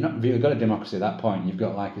 you've not really got a democracy at that point. You've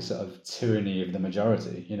got like a sort of tyranny of the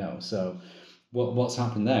majority, so what's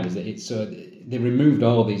happened there is that they removed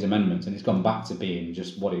all of these amendments and it's gone back to being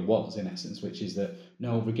just what it was in essence, which is that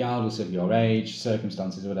regardless of your age,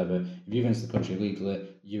 circumstances, or whatever, if you've entered the country legally,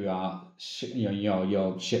 you are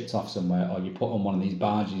you're shipped off somewhere, or you put on one of these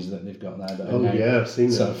barges that they've got there that are I've seen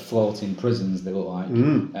sort of floating prisons. They look like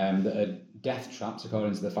that are death traps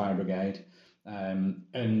according to the fire brigade,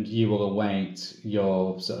 and you will await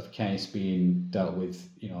your sort of case being dealt with,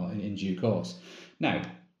 in due course. Now,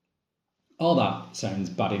 all that sounds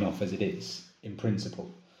bad enough as it is in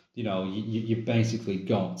principle. You've basically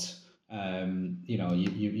got,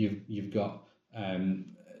 you've got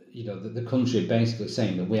the country basically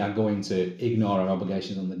saying that we are going to ignore our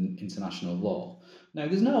obligations under international law. Now,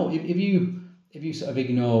 there's no if you sort of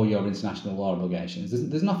ignore your international law obligations,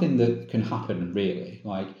 there's nothing that can happen really.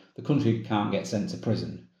 Like the country can't get sent to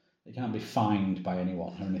prison. It can't be fined by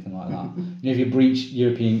anyone or anything like that. If you breach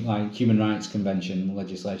European human rights convention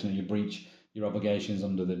legislation, or you breach your obligations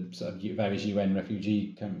under the sort of various UN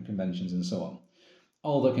refugee conventions and so on,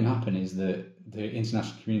 all that can happen is that the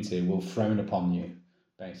international community will frown upon you,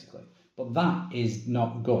 basically. But that is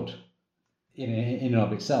not good in and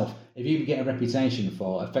of itself. If you get a reputation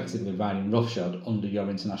for effectively riding roughshod under your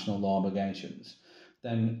international law obligations,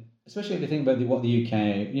 then, especially if you think about what the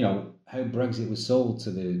UK, how Brexit was sold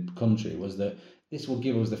to the country, was that this will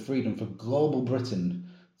give us the freedom for global Britain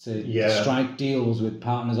to strike deals with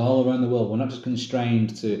partners all around the world. We're not just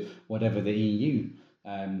constrained to whatever the EU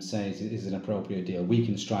says is an appropriate deal. We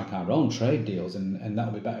can strike our own trade deals, and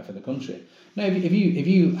that'll be better for the country. Now, if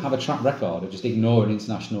you have a track record of just ignoring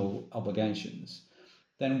international obligations,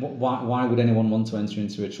 then why would anyone want to enter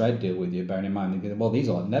into a trade deal with you? Bearing in mind, these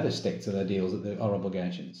will never stick to their deals or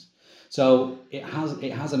obligations. So it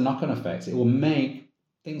has a knock-on effect. It will make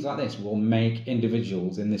things like this will make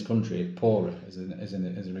individuals in this country poorer as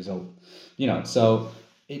a result. So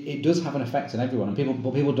it does have an effect on everyone, and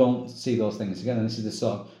people don't see those things together. And this is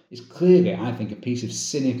it's clearly, I think, a piece of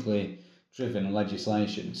cynically driven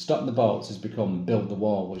legislation. Stop the boats has become build the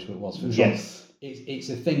wall, which it was for Trump. Yes. It's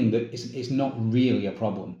a thing that it's not really a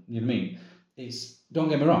problem. You know what I mean? Don't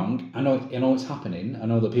get me wrong. I know it's happening. I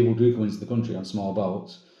know that people do come into the country on small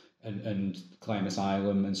boats and claim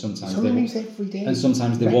asylum, and sometimes news every day. And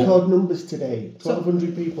sometimes they record numbers today.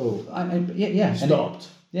 1,200 people stopped.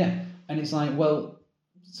 And it's like, well,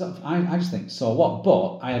 I just think, so what?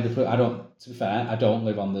 But to be fair, I don't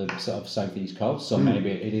live on the sort of southeast coast, so maybe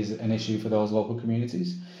it is an issue for those local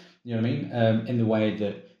communities. You know what I mean? In the way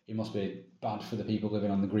that it must be bad for the people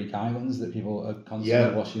living on the Greek islands, that people are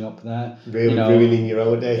constantly washing up there. Really ruining your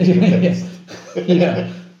holiday.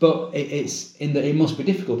 But it's in that it must be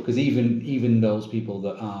difficult, because even those people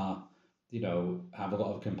that are, have a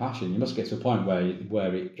lot of compassion, you must get to a point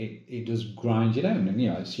where it does grind you down, and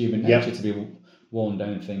it's human nature to be worn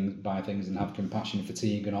down by things and have compassion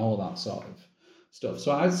fatigue and all that sort of stuff.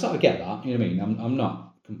 So I sort of get that. You know what I mean? I'm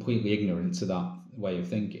not completely ignorant to that way of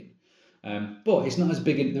thinking. But it's not as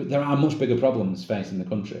big. There are much bigger problems facing the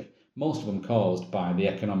country. Most of them caused by the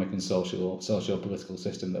economic and socio-political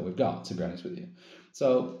system that we've got, to be honest with you.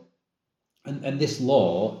 So, and this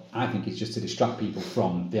law, I think, is just to distract people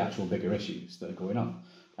from the actual bigger issues that are going on.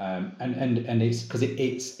 And it's because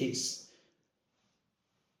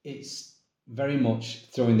it's very much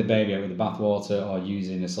throwing the baby out with the bathwater, or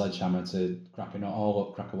using a sledgehammer to crack a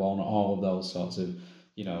walnut, all of those sorts of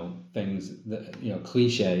things that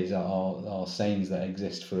cliches or sayings that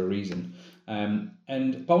exist for a reason. But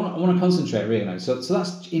I want to concentrate really now. So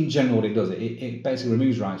that's in general what it does. It basically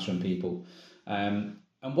removes rights from people.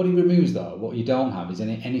 And what it removes, though, what you don't have is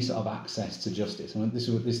any sort of access to justice. And this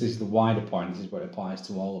is the wider point. This is what it applies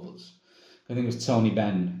to all of us. I think it was Tony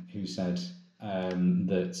Benn who said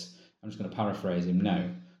that. I'm just going to paraphrase him now,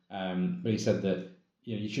 but he said that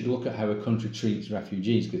you should look at how a country treats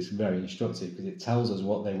refugees, because it's very instructive, because it tells us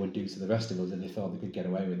what they would do to the rest of us if they thought they could get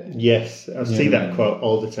away with it. Yes, I see that quote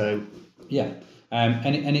all the time. Yeah,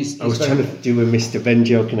 and it's I was trying to do a Mr. Ben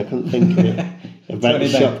joke and I couldn't think of it. About the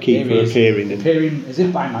shopkeeper appearing as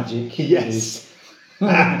if by magic. Yes,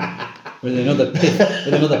 with another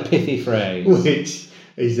pithy phrase, which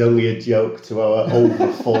is only a joke to our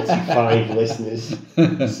over 45 listeners.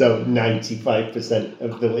 So 95%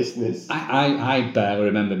 of the listeners. I barely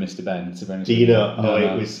remember Mr. Ben, to be honest. Do you know?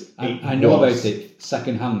 I know about it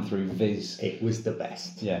secondhand through Viz. It was the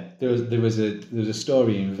best. Yeah, there was a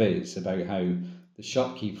story in Viz about how the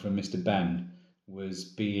shopkeeper from Mr. Ben was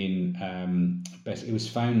being basically, was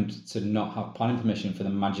found to not have planning permission for the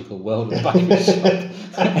magical world of the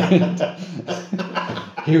shop.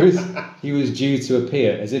 He was due to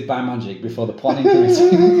appear as if by magic before the planning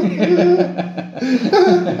committee.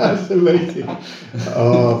 That's amazing.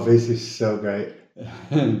 Oh, this is so great.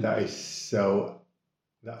 That's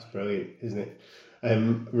brilliant, isn't it?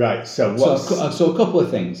 Right. So a couple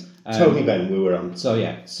of things. Tony Benn, we were on. So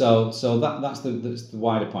yeah. So that's the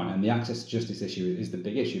wider point, and the access to justice issue is the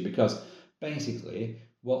big issue, because basically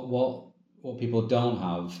what people don't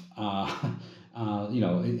have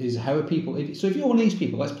is how are people. So if you're one of these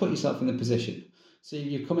people, let's put yourself in the position. So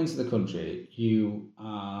you come into the country, you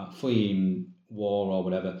are fleeing war or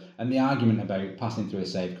whatever, and the argument about passing through a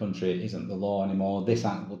safe country isn't the law anymore. This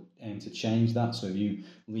act will aim to change that. So if you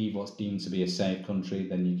leave what's deemed to be a safe country,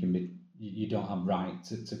 then you don't have right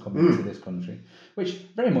to come into this country, which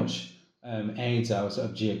very much aids our sort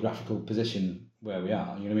of geographical position where we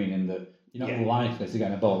are. You know what I mean? In that you're not likely to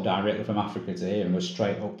get a boat directly from Africa to here and go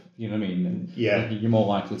straight up. You know what I mean? And you're more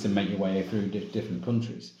likely to make your way through different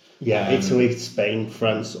countries. Yeah, Italy, Spain,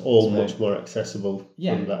 France, all much more accessible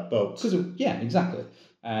from that boat. Exactly.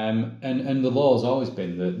 And the law's always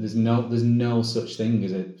been that there's no such thing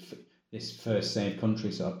as this first safe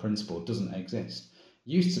country sort of principle doesn't exist.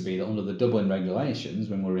 Used to be that under the Dublin regulations,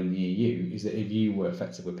 when we were in the EU, is that if you were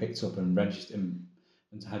effectively picked up and registered and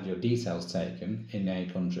had your details taken in a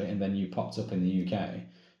country, and then you popped up in the UK,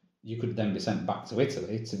 you could then be sent back to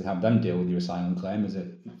Italy to have them deal with your asylum claim as a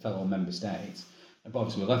fellow member state. But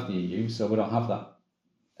obviously we left the EU, so we don't have that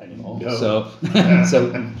anymore. No. So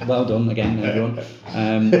well done again, everyone.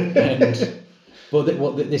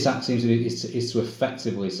 What this act seems to do is to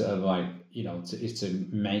effectively sort of like, is to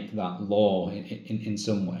make that law in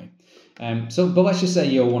some way. But let's just say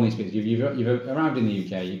you're one of these people. You've arrived in the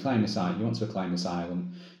UK. You claim asylum. You want to claim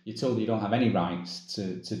asylum. You're told that you don't have any rights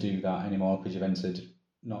to do that anymore because you've entered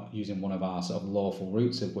not using one of our sort of lawful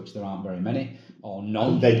routes, of which there aren't very many, or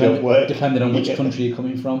none. They don't work. Depending on which country you're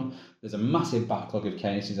coming from. There's a massive backlog of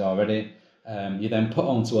cases already. You then put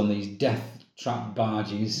onto one of these death trap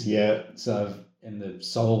barges. Yeah. Sort of in the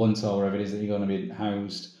Solent or wherever it is that you're going to be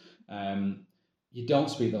housed. You don't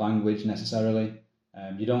speak the language necessarily.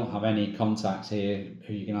 You don't have any contacts here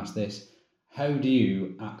who you can ask this. How do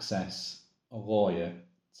you access a lawyer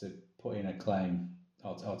to put in a claim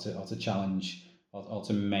or to challenge or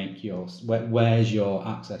to make where's your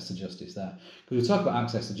access to justice there? Because we talk about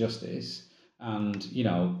access to justice, and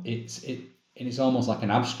it's almost like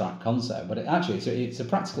an abstract concept, but it's a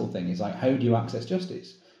practical thing. It's like, how do you access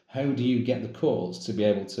justice? How do you get the courts to be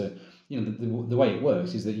able to, the way it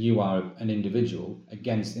works is that you are an individual and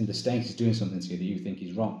the state is doing something to you that you think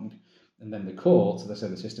is wrong. And then the court, so they say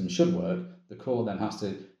the system should work, the court then has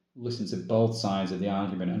to listen to both sides of the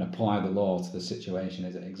argument and apply the law to the situation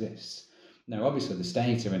as it exists. Now, obviously, the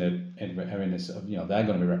state are in a sort of, they're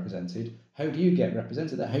going to be represented. How do you get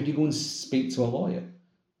represented there? How do you go and speak to a lawyer?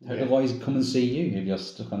 How do lawyers come and see you if you're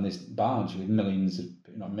stuck on this barge with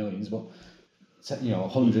not millions, but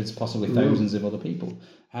hundreds, possibly thousands of other people?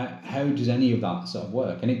 How does any of that sort of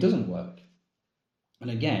work? And it doesn't work. And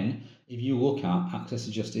again, if you look at access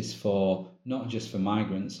to justice for not just for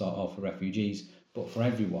migrants or for refugees, but for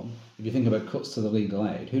everyone, if you think about cuts to the legal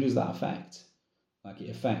aid, who does that affect? Like it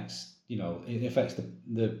affects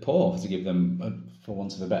the poor, to give them, for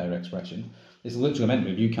want of a better expression. It's literally meant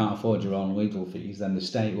if you can't afford your own legal fees, then the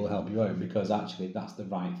state will help you out because actually that's the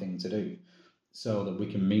right thing to do, so that we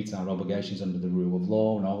can meet our obligations under the rule of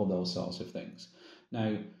law and all of those sorts of things.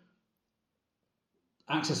 Now,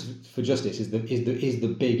 access for justice is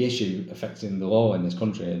the big issue affecting the law in this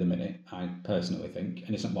country at the minute, I personally think.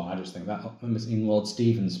 And it's not what I just think. That I remember seeing Lord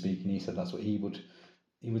Stevens speak, and he said that's what he would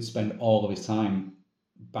spend all of his time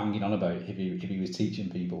banging on about if he was teaching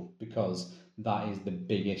people, because that is the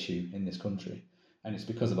big issue in this country. And it's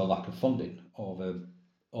because of a lack of funding for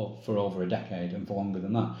over a decade and for longer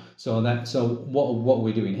than that. So what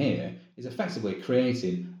we're doing here is effectively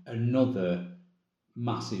creating another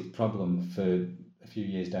massive problem for a few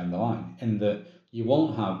years down the line, in that you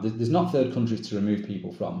won't have, there's not third countries to remove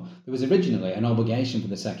people from. There was originally an obligation for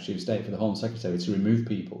the Secretary of State, for the Home Secretary, to remove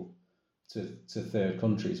people to third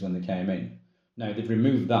countries when they came in. Now, they've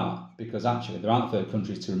removed that because actually there aren't third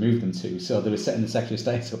countries to remove them to, so they were setting the Secretary of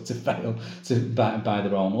State up to fail by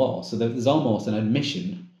their own law. So there's almost an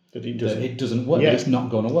admission that it doesn't work, that it's not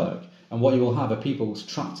going to work. And what you will have are people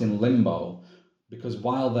trapped in limbo, because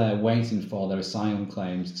while they're waiting for their asylum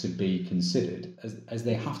claims to be considered, as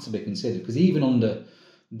they have to be considered, because even under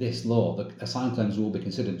this law, the asylum claims will be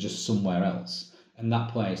considered just somewhere else. And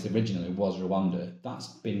that place originally was Rwanda. That's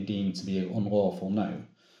been deemed to be unlawful now.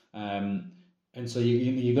 And so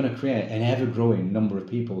you're going to create an ever-growing number of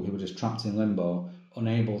people who are just trapped in limbo,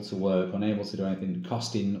 unable to work, unable to do anything,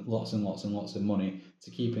 costing lots and lots and lots of money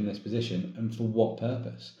to keep in this position. And for what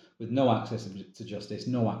purpose? With no access to justice,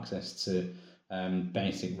 no access to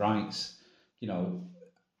basic rights.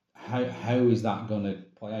 How is that going to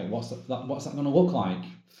play out? What's that going to look like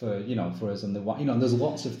for us? And there's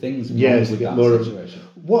lots of things with that situation.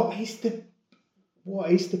 What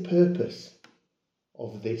is the purpose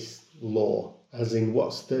of this law? As in,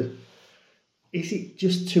 is it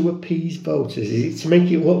just to appease voters? Is it to make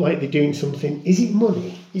it look like they're doing something? Is it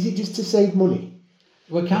money? Is it just to save money?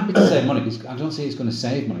 Well, it can't be to save money, because I don't see it's going to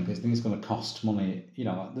save money, because I think it's going to cost money.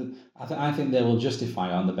 I think they will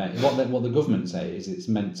justify on the bench. What the government say is it's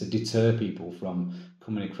meant to deter people from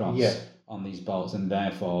coming across Yeah. on these boats and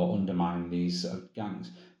therefore undermine these sort of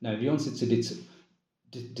gangs. Now, if you wanted to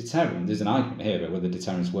deterrent, there's an argument here about whether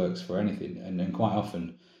deterrence works for anything, and quite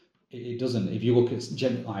often it doesn't. If you look at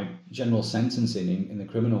general sentencing in the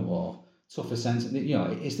criminal law, tougher sentencing,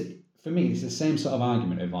 for me, it's the same sort of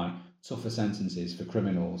argument of like tougher sentences for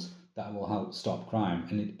criminals that will help stop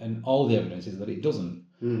crime, and all the evidence is that it doesn't.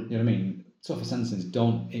 You know what I mean? Tougher sentences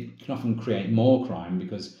it can often create more crime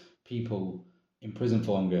because people in prison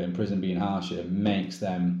for longer and prison being harsher makes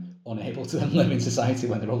them unable to then live in society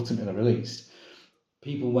when they're ultimately released.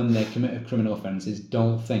 People, when they commit criminal offences,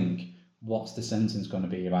 don't think, what's the sentence going to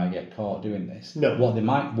be if I get caught doing this? No. What they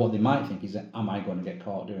might think is, am I going to get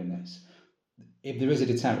caught doing this? If there is a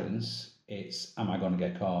deterrence, it's, am I going to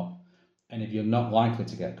get caught? And if you're not likely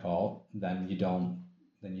to get caught, then you don't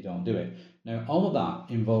do it. Now, all of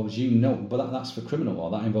that involves but that's for criminal law.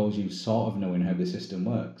 That involves you sort of knowing how the system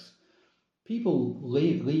works. People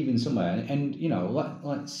leaving somewhere, and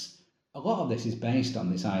let's. A lot of this is based on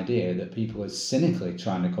this idea that people are cynically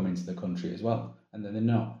trying to come into the country as well, and that they're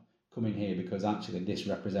not coming here because actually this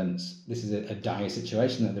is a dire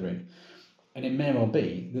situation that they're in, and it may well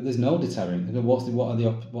be that there's no deterrent. What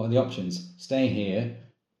are the options? Stay here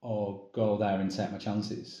or go there and take my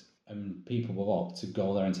chances. And people will opt to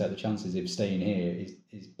go there and take the chances if staying here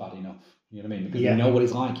is bad enough. You know what I mean? Because we know what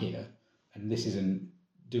it's like here, and this isn't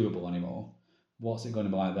doable anymore. What's it going to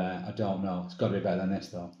be like there? I don't know. It's got to be better than this,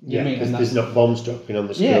 though. Yeah, because there's not bombs dropping on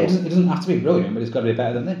the schools. Yeah, it doesn't have to be brilliant, but it's got to be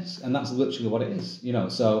better than this, and that's literally what it is.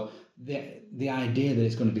 So the idea that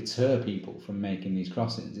it's going to deter people from making these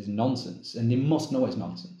crossings is nonsense, and they must know it's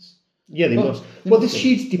nonsense. Yeah, they must. There's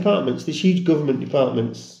huge government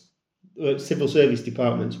departments. Civil service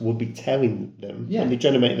departments will be telling them when they're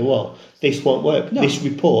trying to make the wall, this won't work. No. This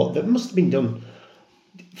report that must have been done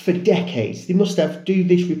for decades. They must do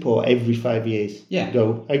this report every 5 years. Yeah.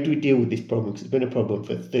 Go, how do we deal with this problem? Because it's been a problem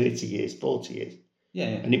for 30 years, 40 years. Yeah.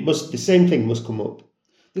 And the same thing must come up.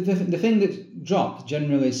 The thing that drops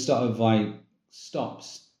generally sort of like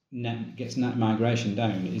gets net migration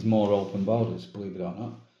down is more open borders, believe it or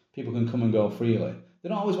not. People can come and go freely. They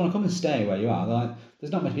don't always want to come and stay where you are. They're like,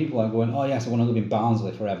 there's not many people like going, oh yes, I want to live in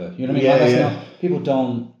Barnsley forever. You know what I mean? People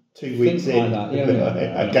don't 2 weeks think in. like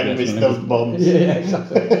that. I can't miss those bombs. Yeah,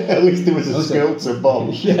 exactly. At least there was a skill to bomb.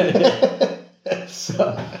 Yeah.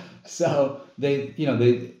 So they,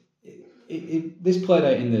 this played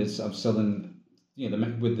out in the sort of southern,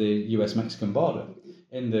 with the US-Mexican border.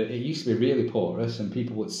 It used to be really porous, and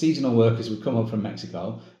seasonal workers would come up from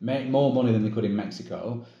Mexico, make more money than they could in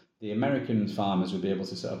Mexico. The American farmers would be able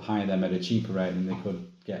to sort of hire them at a cheaper rate than they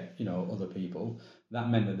could get, other people.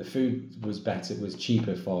 That meant that the food was better, was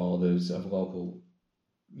cheaper for the sort of local,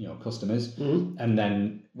 customers. Mm-hmm. And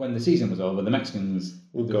then when the season was over, the Mexicans,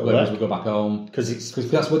 would go back home because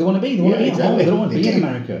that's where they want to be. They want to be at home. They don't want to be in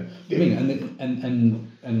America. I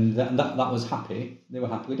mean, and that was happy. They were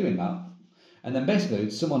happily doing that. And then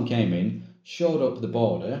basically, someone came in, showed up the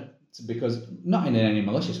border. Because not in any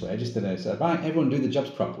malicious way, just that they said, right, everyone do the jobs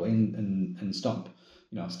properly and stop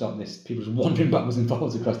this people just wandering backwards and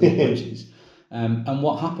forwards across the bridges. And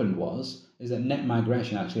what happened is that net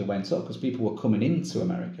migration actually went up because people were coming into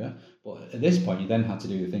America. But at this point, you then had to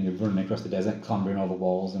do the thing of running across the desert, clambering over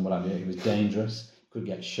walls and what have you. It was dangerous. Could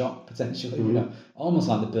get shot potentially. Almost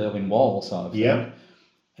like the Berlin Wall sort of thing. Yeah.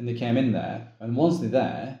 And they came in there, and once they're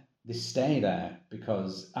there, they stay there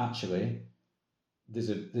because actually there's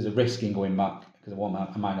a risk in going back because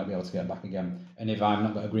I might not be able to get back again. And if I've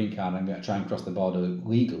not got a green card and I'm going to try and cross the border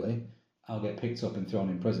legally, I'll get picked up and thrown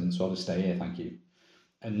in prison. So I'll just stay here, thank you.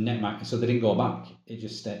 And so they didn't go back. It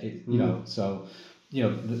just stayed. So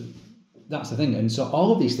that's the thing. And so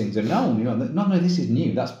all of these things are known. No, this is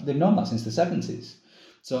new. They've known that since the 70s.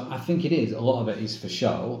 So I think it is. A lot of it is for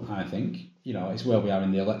show. I think it's where we are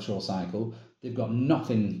in the electoral cycle. They've got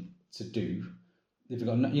nothing to do. They've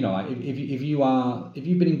got like if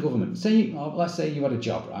you've been in government, let's say you had a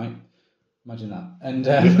job, right? Imagine that. And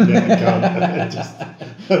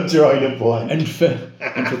I'm drawing a blank. And for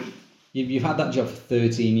you've had that job for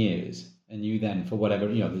 13 years, and you then for whatever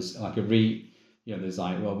there's like there's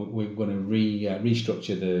like we're going to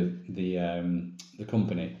restructure the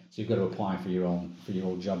company, so you've got to apply for your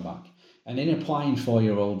old job back. And in applying for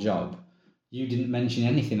your old job, you didn't mention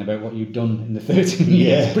anything about what you'd done in the 13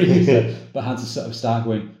 years previously, but had to sort of start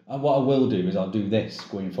going, what I will do is I'll do this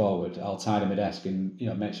going forward. I'll tidy my desk and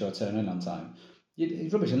make sure I turn in on time.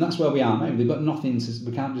 It's rubbish, and that's where we are now. They've got nothing to.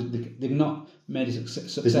 We can't just. They've not made a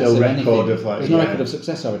success of anything. There's no record of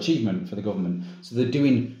success or achievement for the government. So they're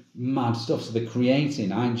doing mad stuff. So they're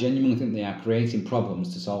creating. I genuinely think they are creating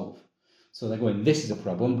problems to solve. So they're going, this is a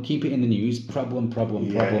problem, keep it in the news, problem.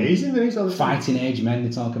 He's in the news all the time. Fighting age men, they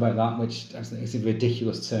talk about that, which I think is a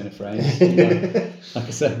ridiculous turn of phrase. You know? Like I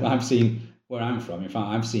said, I've seen, where I'm from, in fact,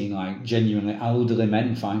 I've seen like genuinely elderly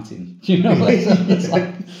men fighting. You know, it's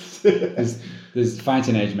like, there's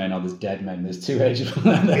fighting age men or there's dead men. There's two ages.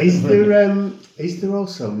 Is there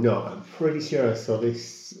also not? I'm pretty sure I saw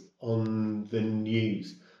this on the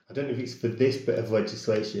news. I don't know if it's for this bit of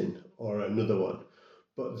legislation or another one,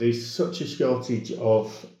 but there's such a shortage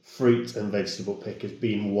of fruit and vegetable pickers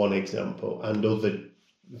being one example, and other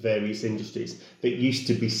various industries that used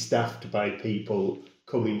to be staffed by people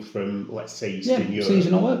coming from, let's say, Eastern Europe.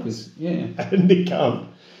 Seasonal workers, yeah. And they can't.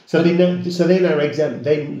 So they're now exempt.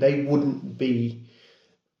 They wouldn't be.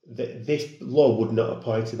 This law would not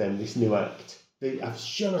apply to them. This new act. I'm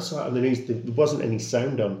sure I saw it on the news. There wasn't any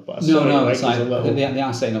sound on, but I saw it's like they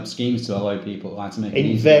are setting up schemes to allow people to make it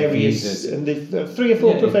in various, and there's 3 or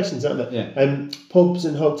 4 professions, aren't there? Yeah. Pubs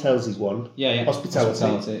and hotels is one. Yeah.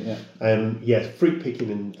 Hospitality. Fruit picking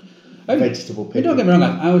and vegetable picking. Don't get me wrong.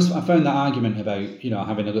 I found that argument about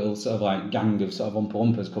having a little sort of like gang of sort of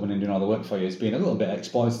Oompa-Loompas coming in and doing all the work for you as being a little bit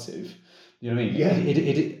exploitative. You know what I mean? Yeah.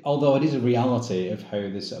 It although it is a reality of how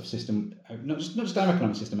this sort of system, not just our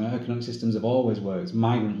economic system, our economic systems have always worked.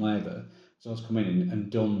 Migrant labour has always come in and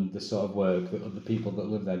done the sort of work that the people that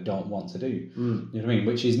live there don't want to do. You know what I mean?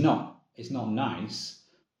 Which is not nice,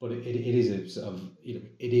 but it is a sort of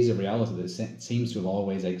it is a reality that seems to have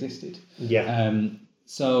always existed. Yeah.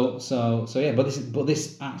 So yeah, but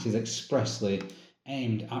this act is expressly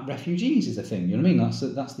aimed at refugees is the thing. You know what I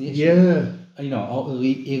mean? That's the issue. Yeah. All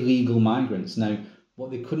illegal migrants. Now,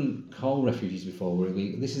 what they couldn't call refugees before were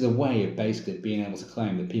illegal. This is a way of basically being able to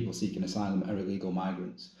claim that people seeking asylum are illegal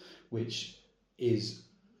migrants, which is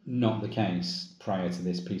not the case prior to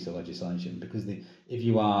this piece of legislation. Because if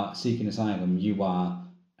you are seeking asylum, you are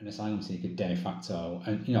an asylum seeker de facto,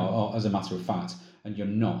 and or as a matter of fact, and you're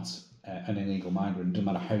not an illegal migrant. It doesn't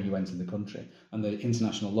matter how you enter the country, and the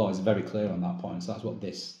international law is very clear on that point. So that's what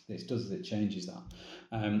this does. Is it changes that.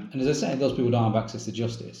 And as I say, those people don't have access to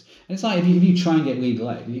justice. And it's like if you try and get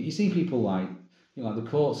legal aid, you see people like the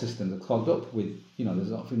court systems are clogged up with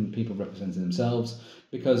there's often people representing themselves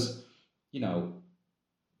because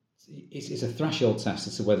it's a threshold test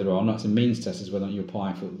as to whether or not it's a means test as whether or not you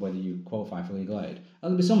apply for whether you qualify for legal aid. And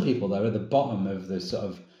there'll be some people that are at the bottom of the sort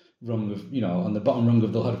of rung of on the bottom rung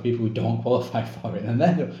of the lot of people who don't qualify for it, and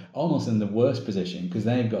they're almost in the worst position because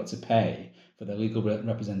they've got to pay for their legal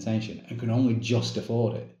representation and can only just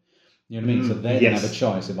afford it. You know what I mean? So they then have a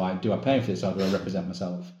choice of like, do I pay for this or do I represent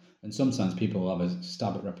myself? And sometimes people will have a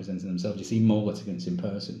stab at representing themselves. You see more litigants in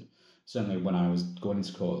person. Certainly when I was going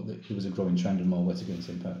into court, there was a growing trend of more litigants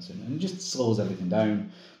in person, and it just slows everything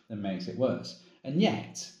down and makes it worse. And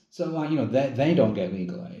yet, they don't get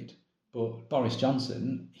legal aid. But Boris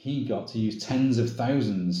Johnson, he got to use tens of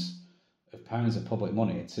thousands of pounds of public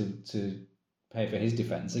money to pay for his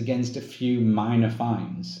defence against a few minor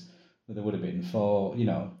fines that there would have been for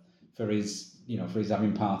his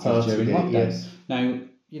having parties during lockdown. Yes. Now,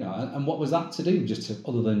 and what was that to do?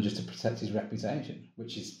 Other than to protect his reputation,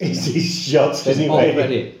 which is his shots anyway.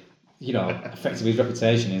 Already, effectively his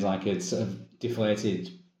reputation is like a sort of deflated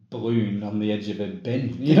balloon on the edge of a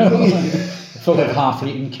bin, full of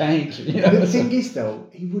half-eaten cake. The thing is, though,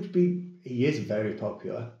 he is very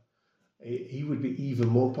popular. He would be even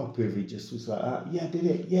more popular if he just was like, yeah, did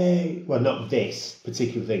it, yay. Well, not this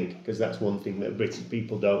particular thing, because that's one thing that British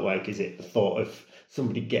people don't like, is it? The thought of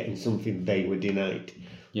somebody getting something they were denied.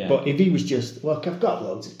 Yeah. But if he was just, look, I've got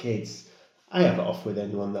loads of kids. I have it off with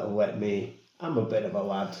anyone that'll let me. I'm a bit of a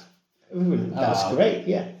lad. That's great,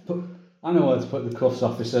 yeah. But I know where to put the cuffs,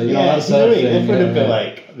 officer. That's what I mean. It would be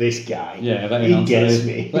like, this guy, he gets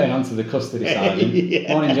me. Letting onto the custody sergeant.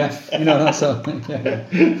 Morning, Jeff. That sort of thing.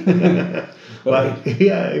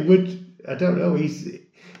 Yeah. It would, I don't know, he's,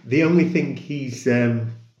 the only thing he's,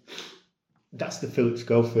 that's the Philip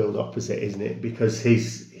Schofield opposite, isn't it? Because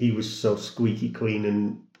he was so squeaky clean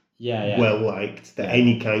and well liked that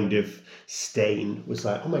any kind of stain was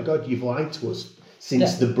like, oh my God, you've lied to us.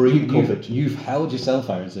 Since the breed covered, you've held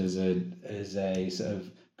yourself out as a sort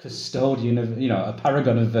of custodian of a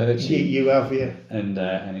paragon of virtue. You have, yeah. And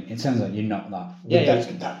it sounds like you're not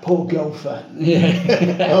that. That poor gopher.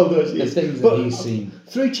 Yeah. All those the things that he's seen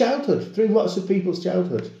through childhood, through lots of people's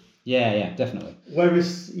childhood. Yeah, definitely.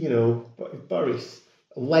 Whereas Boris,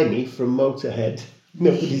 Lenny from Motorhead,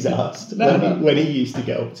 nobody's asked when he used to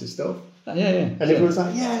get up to stuff. Yeah. And everyone's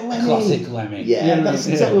like, yeah, Lemmy. Classic Lemmy. Yeah, that's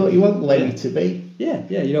exactly what you want Lemmy to be. Yeah,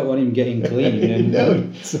 you don't want him getting clean. And,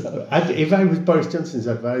 No. So. If I was Boris Johnson's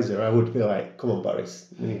advisor, I would be like, come on, Boris,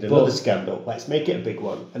 we need another scandal. Let's make it a big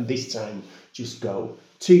one. And this time, just go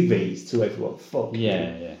 2 Vs to everyone. Fuck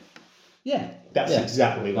you. Yeah. That's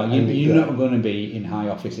exactly what you're not going to be in high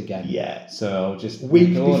office again. Yeah. So just...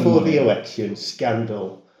 Week before the election,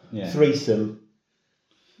 scandal, threesome.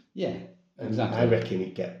 Yeah, exactly. I reckon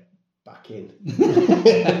he'd get back in.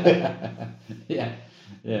 Yeah.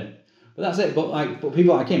 But that's it. But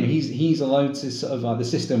people like him, he's allowed to sort of the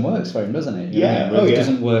system works for him, doesn't it? It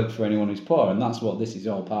doesn't work for anyone who's poor, and that's what this is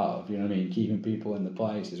all part of. You know what I mean? Keeping people in the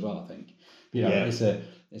place as well. I think. It's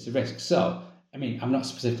a risk. So I mean, I'm not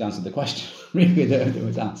specific to answer the question really that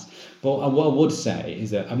was asked, but what I would say is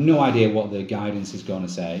that I've no idea what the guidance is going to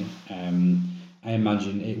say. I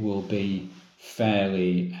imagine it will be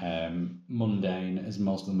fairly mundane, as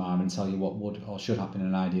most of them are, and tell you what would or should happen in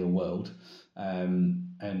an ideal world.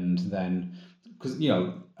 And then, because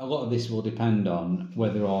a lot of this will depend on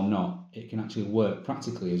whether or not it can actually work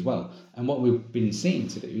practically as well. And what we've been seeing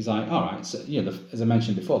to do is like, all right, so as I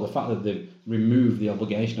mentioned before, the fact that they've removed the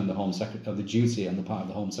obligation on the Home Secretary, of the duty on the part of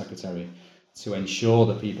the Home Secretary to ensure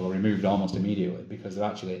that people are removed almost immediately, because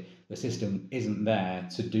the system isn't there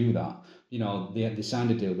to do that. They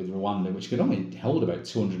signed a deal with Rwanda, which could only hold about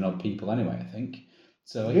 200 odd people anyway, I think.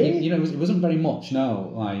 So really? It wasn't very much,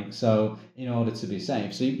 no. So in order to be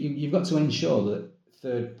safe, so you've got to ensure that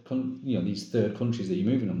these third countries that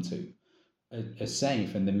you're moving them to are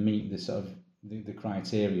safe and they meet the sort of the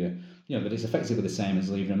criteria. That it's effectively the same as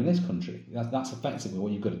leaving them in this country. That's effectively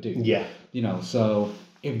what you've got to do. Yeah. So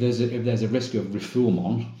if there's a risk of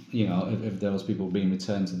refoulement, of those people being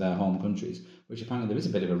returned to their home countries, which apparently there is a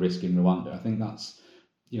bit of a risk in Rwanda. I think that's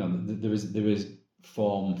there is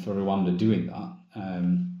form for Rwanda doing that.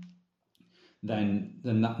 Then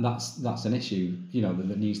that's an issue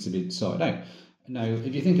that needs to be sorted out. Now,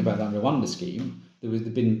 if you think about that Rwanda scheme,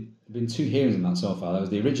 there've been 2 hearings on that so far. There was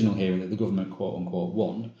the original hearing that the government quote unquote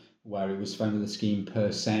won, where it was found that the scheme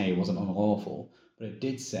per se wasn't unlawful, but it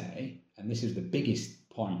did say, and this is the biggest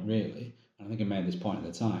point really, and I think I made this point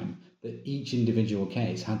at the time, that each individual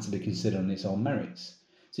case had to be considered on its own merits.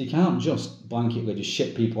 So you can't just blanketly just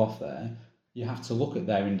ship people off there. You have to look at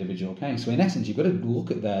their individual case. So in essence, you've got to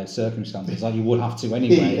look at their circumstances like you would have to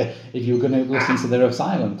anyway if you were going to listen to their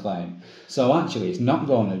asylum claim. So actually, it's not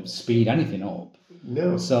going to speed anything up.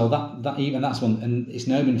 No. So that's one, and it's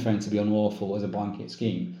now been found to be unlawful as a blanket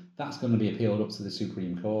scheme. That's going to be appealed up to the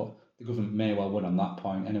Supreme Court. The government may well win on that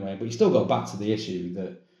point anyway, but you still go back to the issue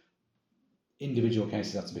that individual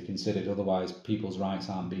cases have to be considered. Otherwise, people's rights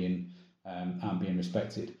aren't being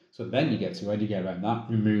respected. So then you get to, where do you get around that?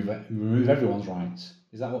 Remove everyone's rights.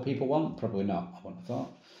 Is that what people want? Probably not, I wouldn't have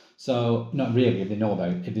thought. So not really, if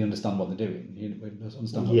they understand what they're doing.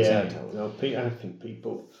 Understand what they're saying. I don't know. I think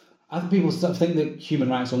people think that human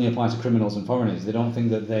rights only apply to criminals and foreigners. They don't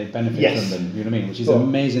think that they benefit from them. You know what I mean? Which is an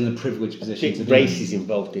amazingly privileged position to be. Race is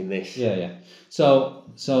involved in this. Yeah. So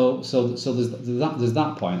there's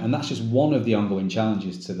that point, and that's just one of the ongoing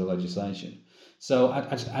challenges to the legislation. So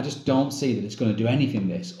I just don't see that it's going to do anything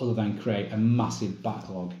this other than create a massive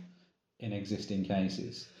backlog in existing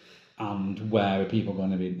cases, and where are people going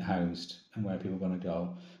to be housed and where are people going to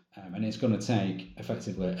go. And it's going to take,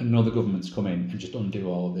 effectively, another government to come in and just undo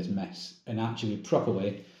all of this mess and actually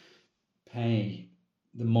properly pay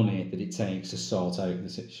the money that it takes to sort out the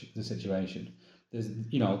situation. There's,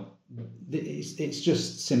 it's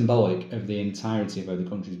just symbolic of the entirety of how the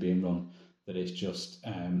country's being run, that it's just,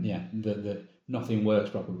 that nothing works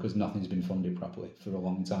properly because nothing's been funded properly for a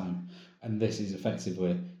long time. And this is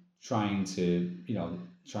effectively trying to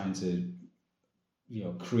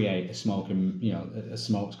create a smoke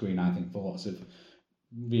screen, I think, for lots of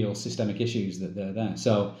real systemic issues that are there.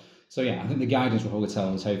 So I think the guidance will probably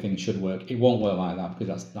tell us how things should work. It won't work like that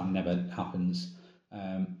because that never happens.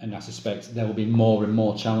 And I suspect there will be more and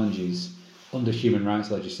more challenges under human rights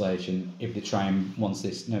legislation if they try and once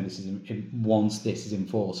this is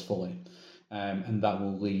enforced fully, and that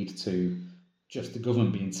will lead to just the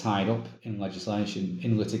government being tied up in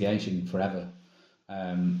litigation forever.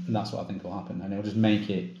 And that's what I think will happen, and it'll just make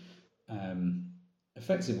it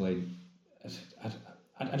effectively.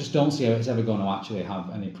 I just don't see how it's ever going to actually have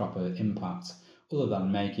any proper impact, other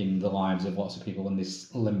than making the lives of lots of people in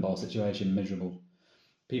this limbo situation miserable.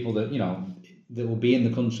 People that that will be in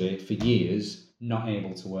the country for years, not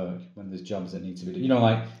able to work when there's jobs that need to be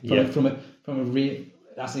done. From a real,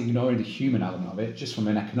 that's ignoring the human element of it. Just from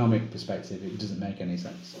an economic perspective, it doesn't make any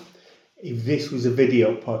sense. If this was a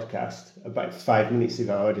video podcast, about 5 minutes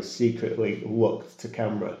ago, I'd have secretly looked to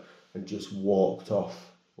camera and just walked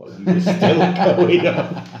off while you were still going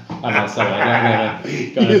on. I know, sorry, I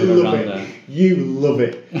You love it. You love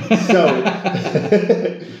it.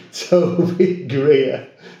 So, Toby Greer,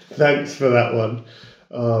 thanks for that one.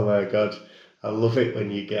 Oh my God. I love it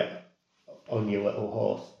when you get on your little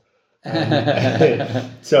horse.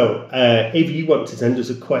 So, if you want to send us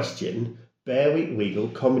a question, Bearweek Legal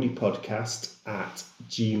Comedy Podcast at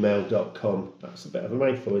gmail.com. That's a bit of a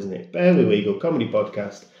mouthful, isn't it? Bearweek Legal Comedy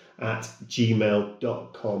Podcast at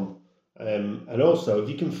gmail.com. And also, if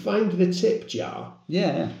you can find the tip jar,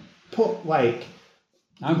 put like...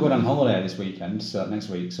 I'm going on holiday this weekend, so next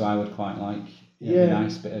week, so I would quite like a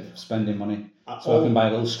nice bit of spending money. So I can buy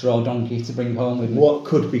a little straw donkey to bring home with me. What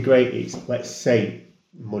could be great is, let's say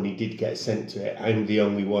money did get sent to it. I'm the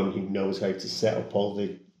only one who knows how to set up all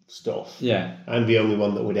the stuff. Yeah. I'm the only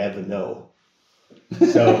one that would ever know.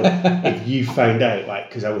 So if you find out, like,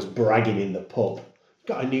 because I was bragging in the pub,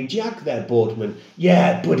 got a new Jag there, Boardman.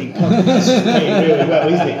 Yeah, buddy, that's playing really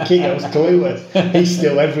well, isn't it? King, I was clueless. He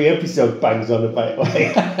still, every episode bangs on about,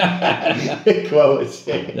 like,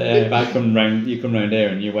 quality. Yeah, if I come round, you come round here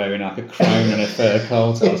and you're wearing like a crown and a fur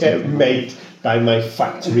coat or something. Made by my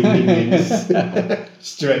factory minions.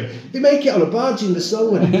 Straight. They make it on a barge in the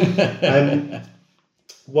Solent.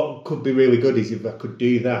 What could be really good is if I could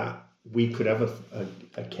do that, we could have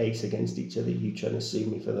a case against each other, you trying to sue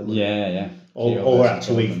me for the money. Yeah. Or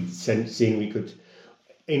actually, seeing we could,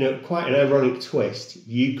 in quite an ironic twist,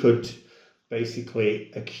 you could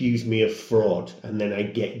basically accuse me of fraud and then I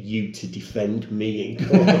get you to defend me in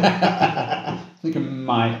court. I think I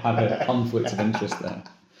might have a conflict of interest there.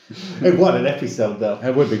 What an episode, though.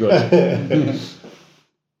 It would be good. That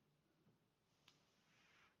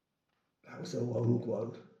was a long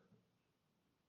one.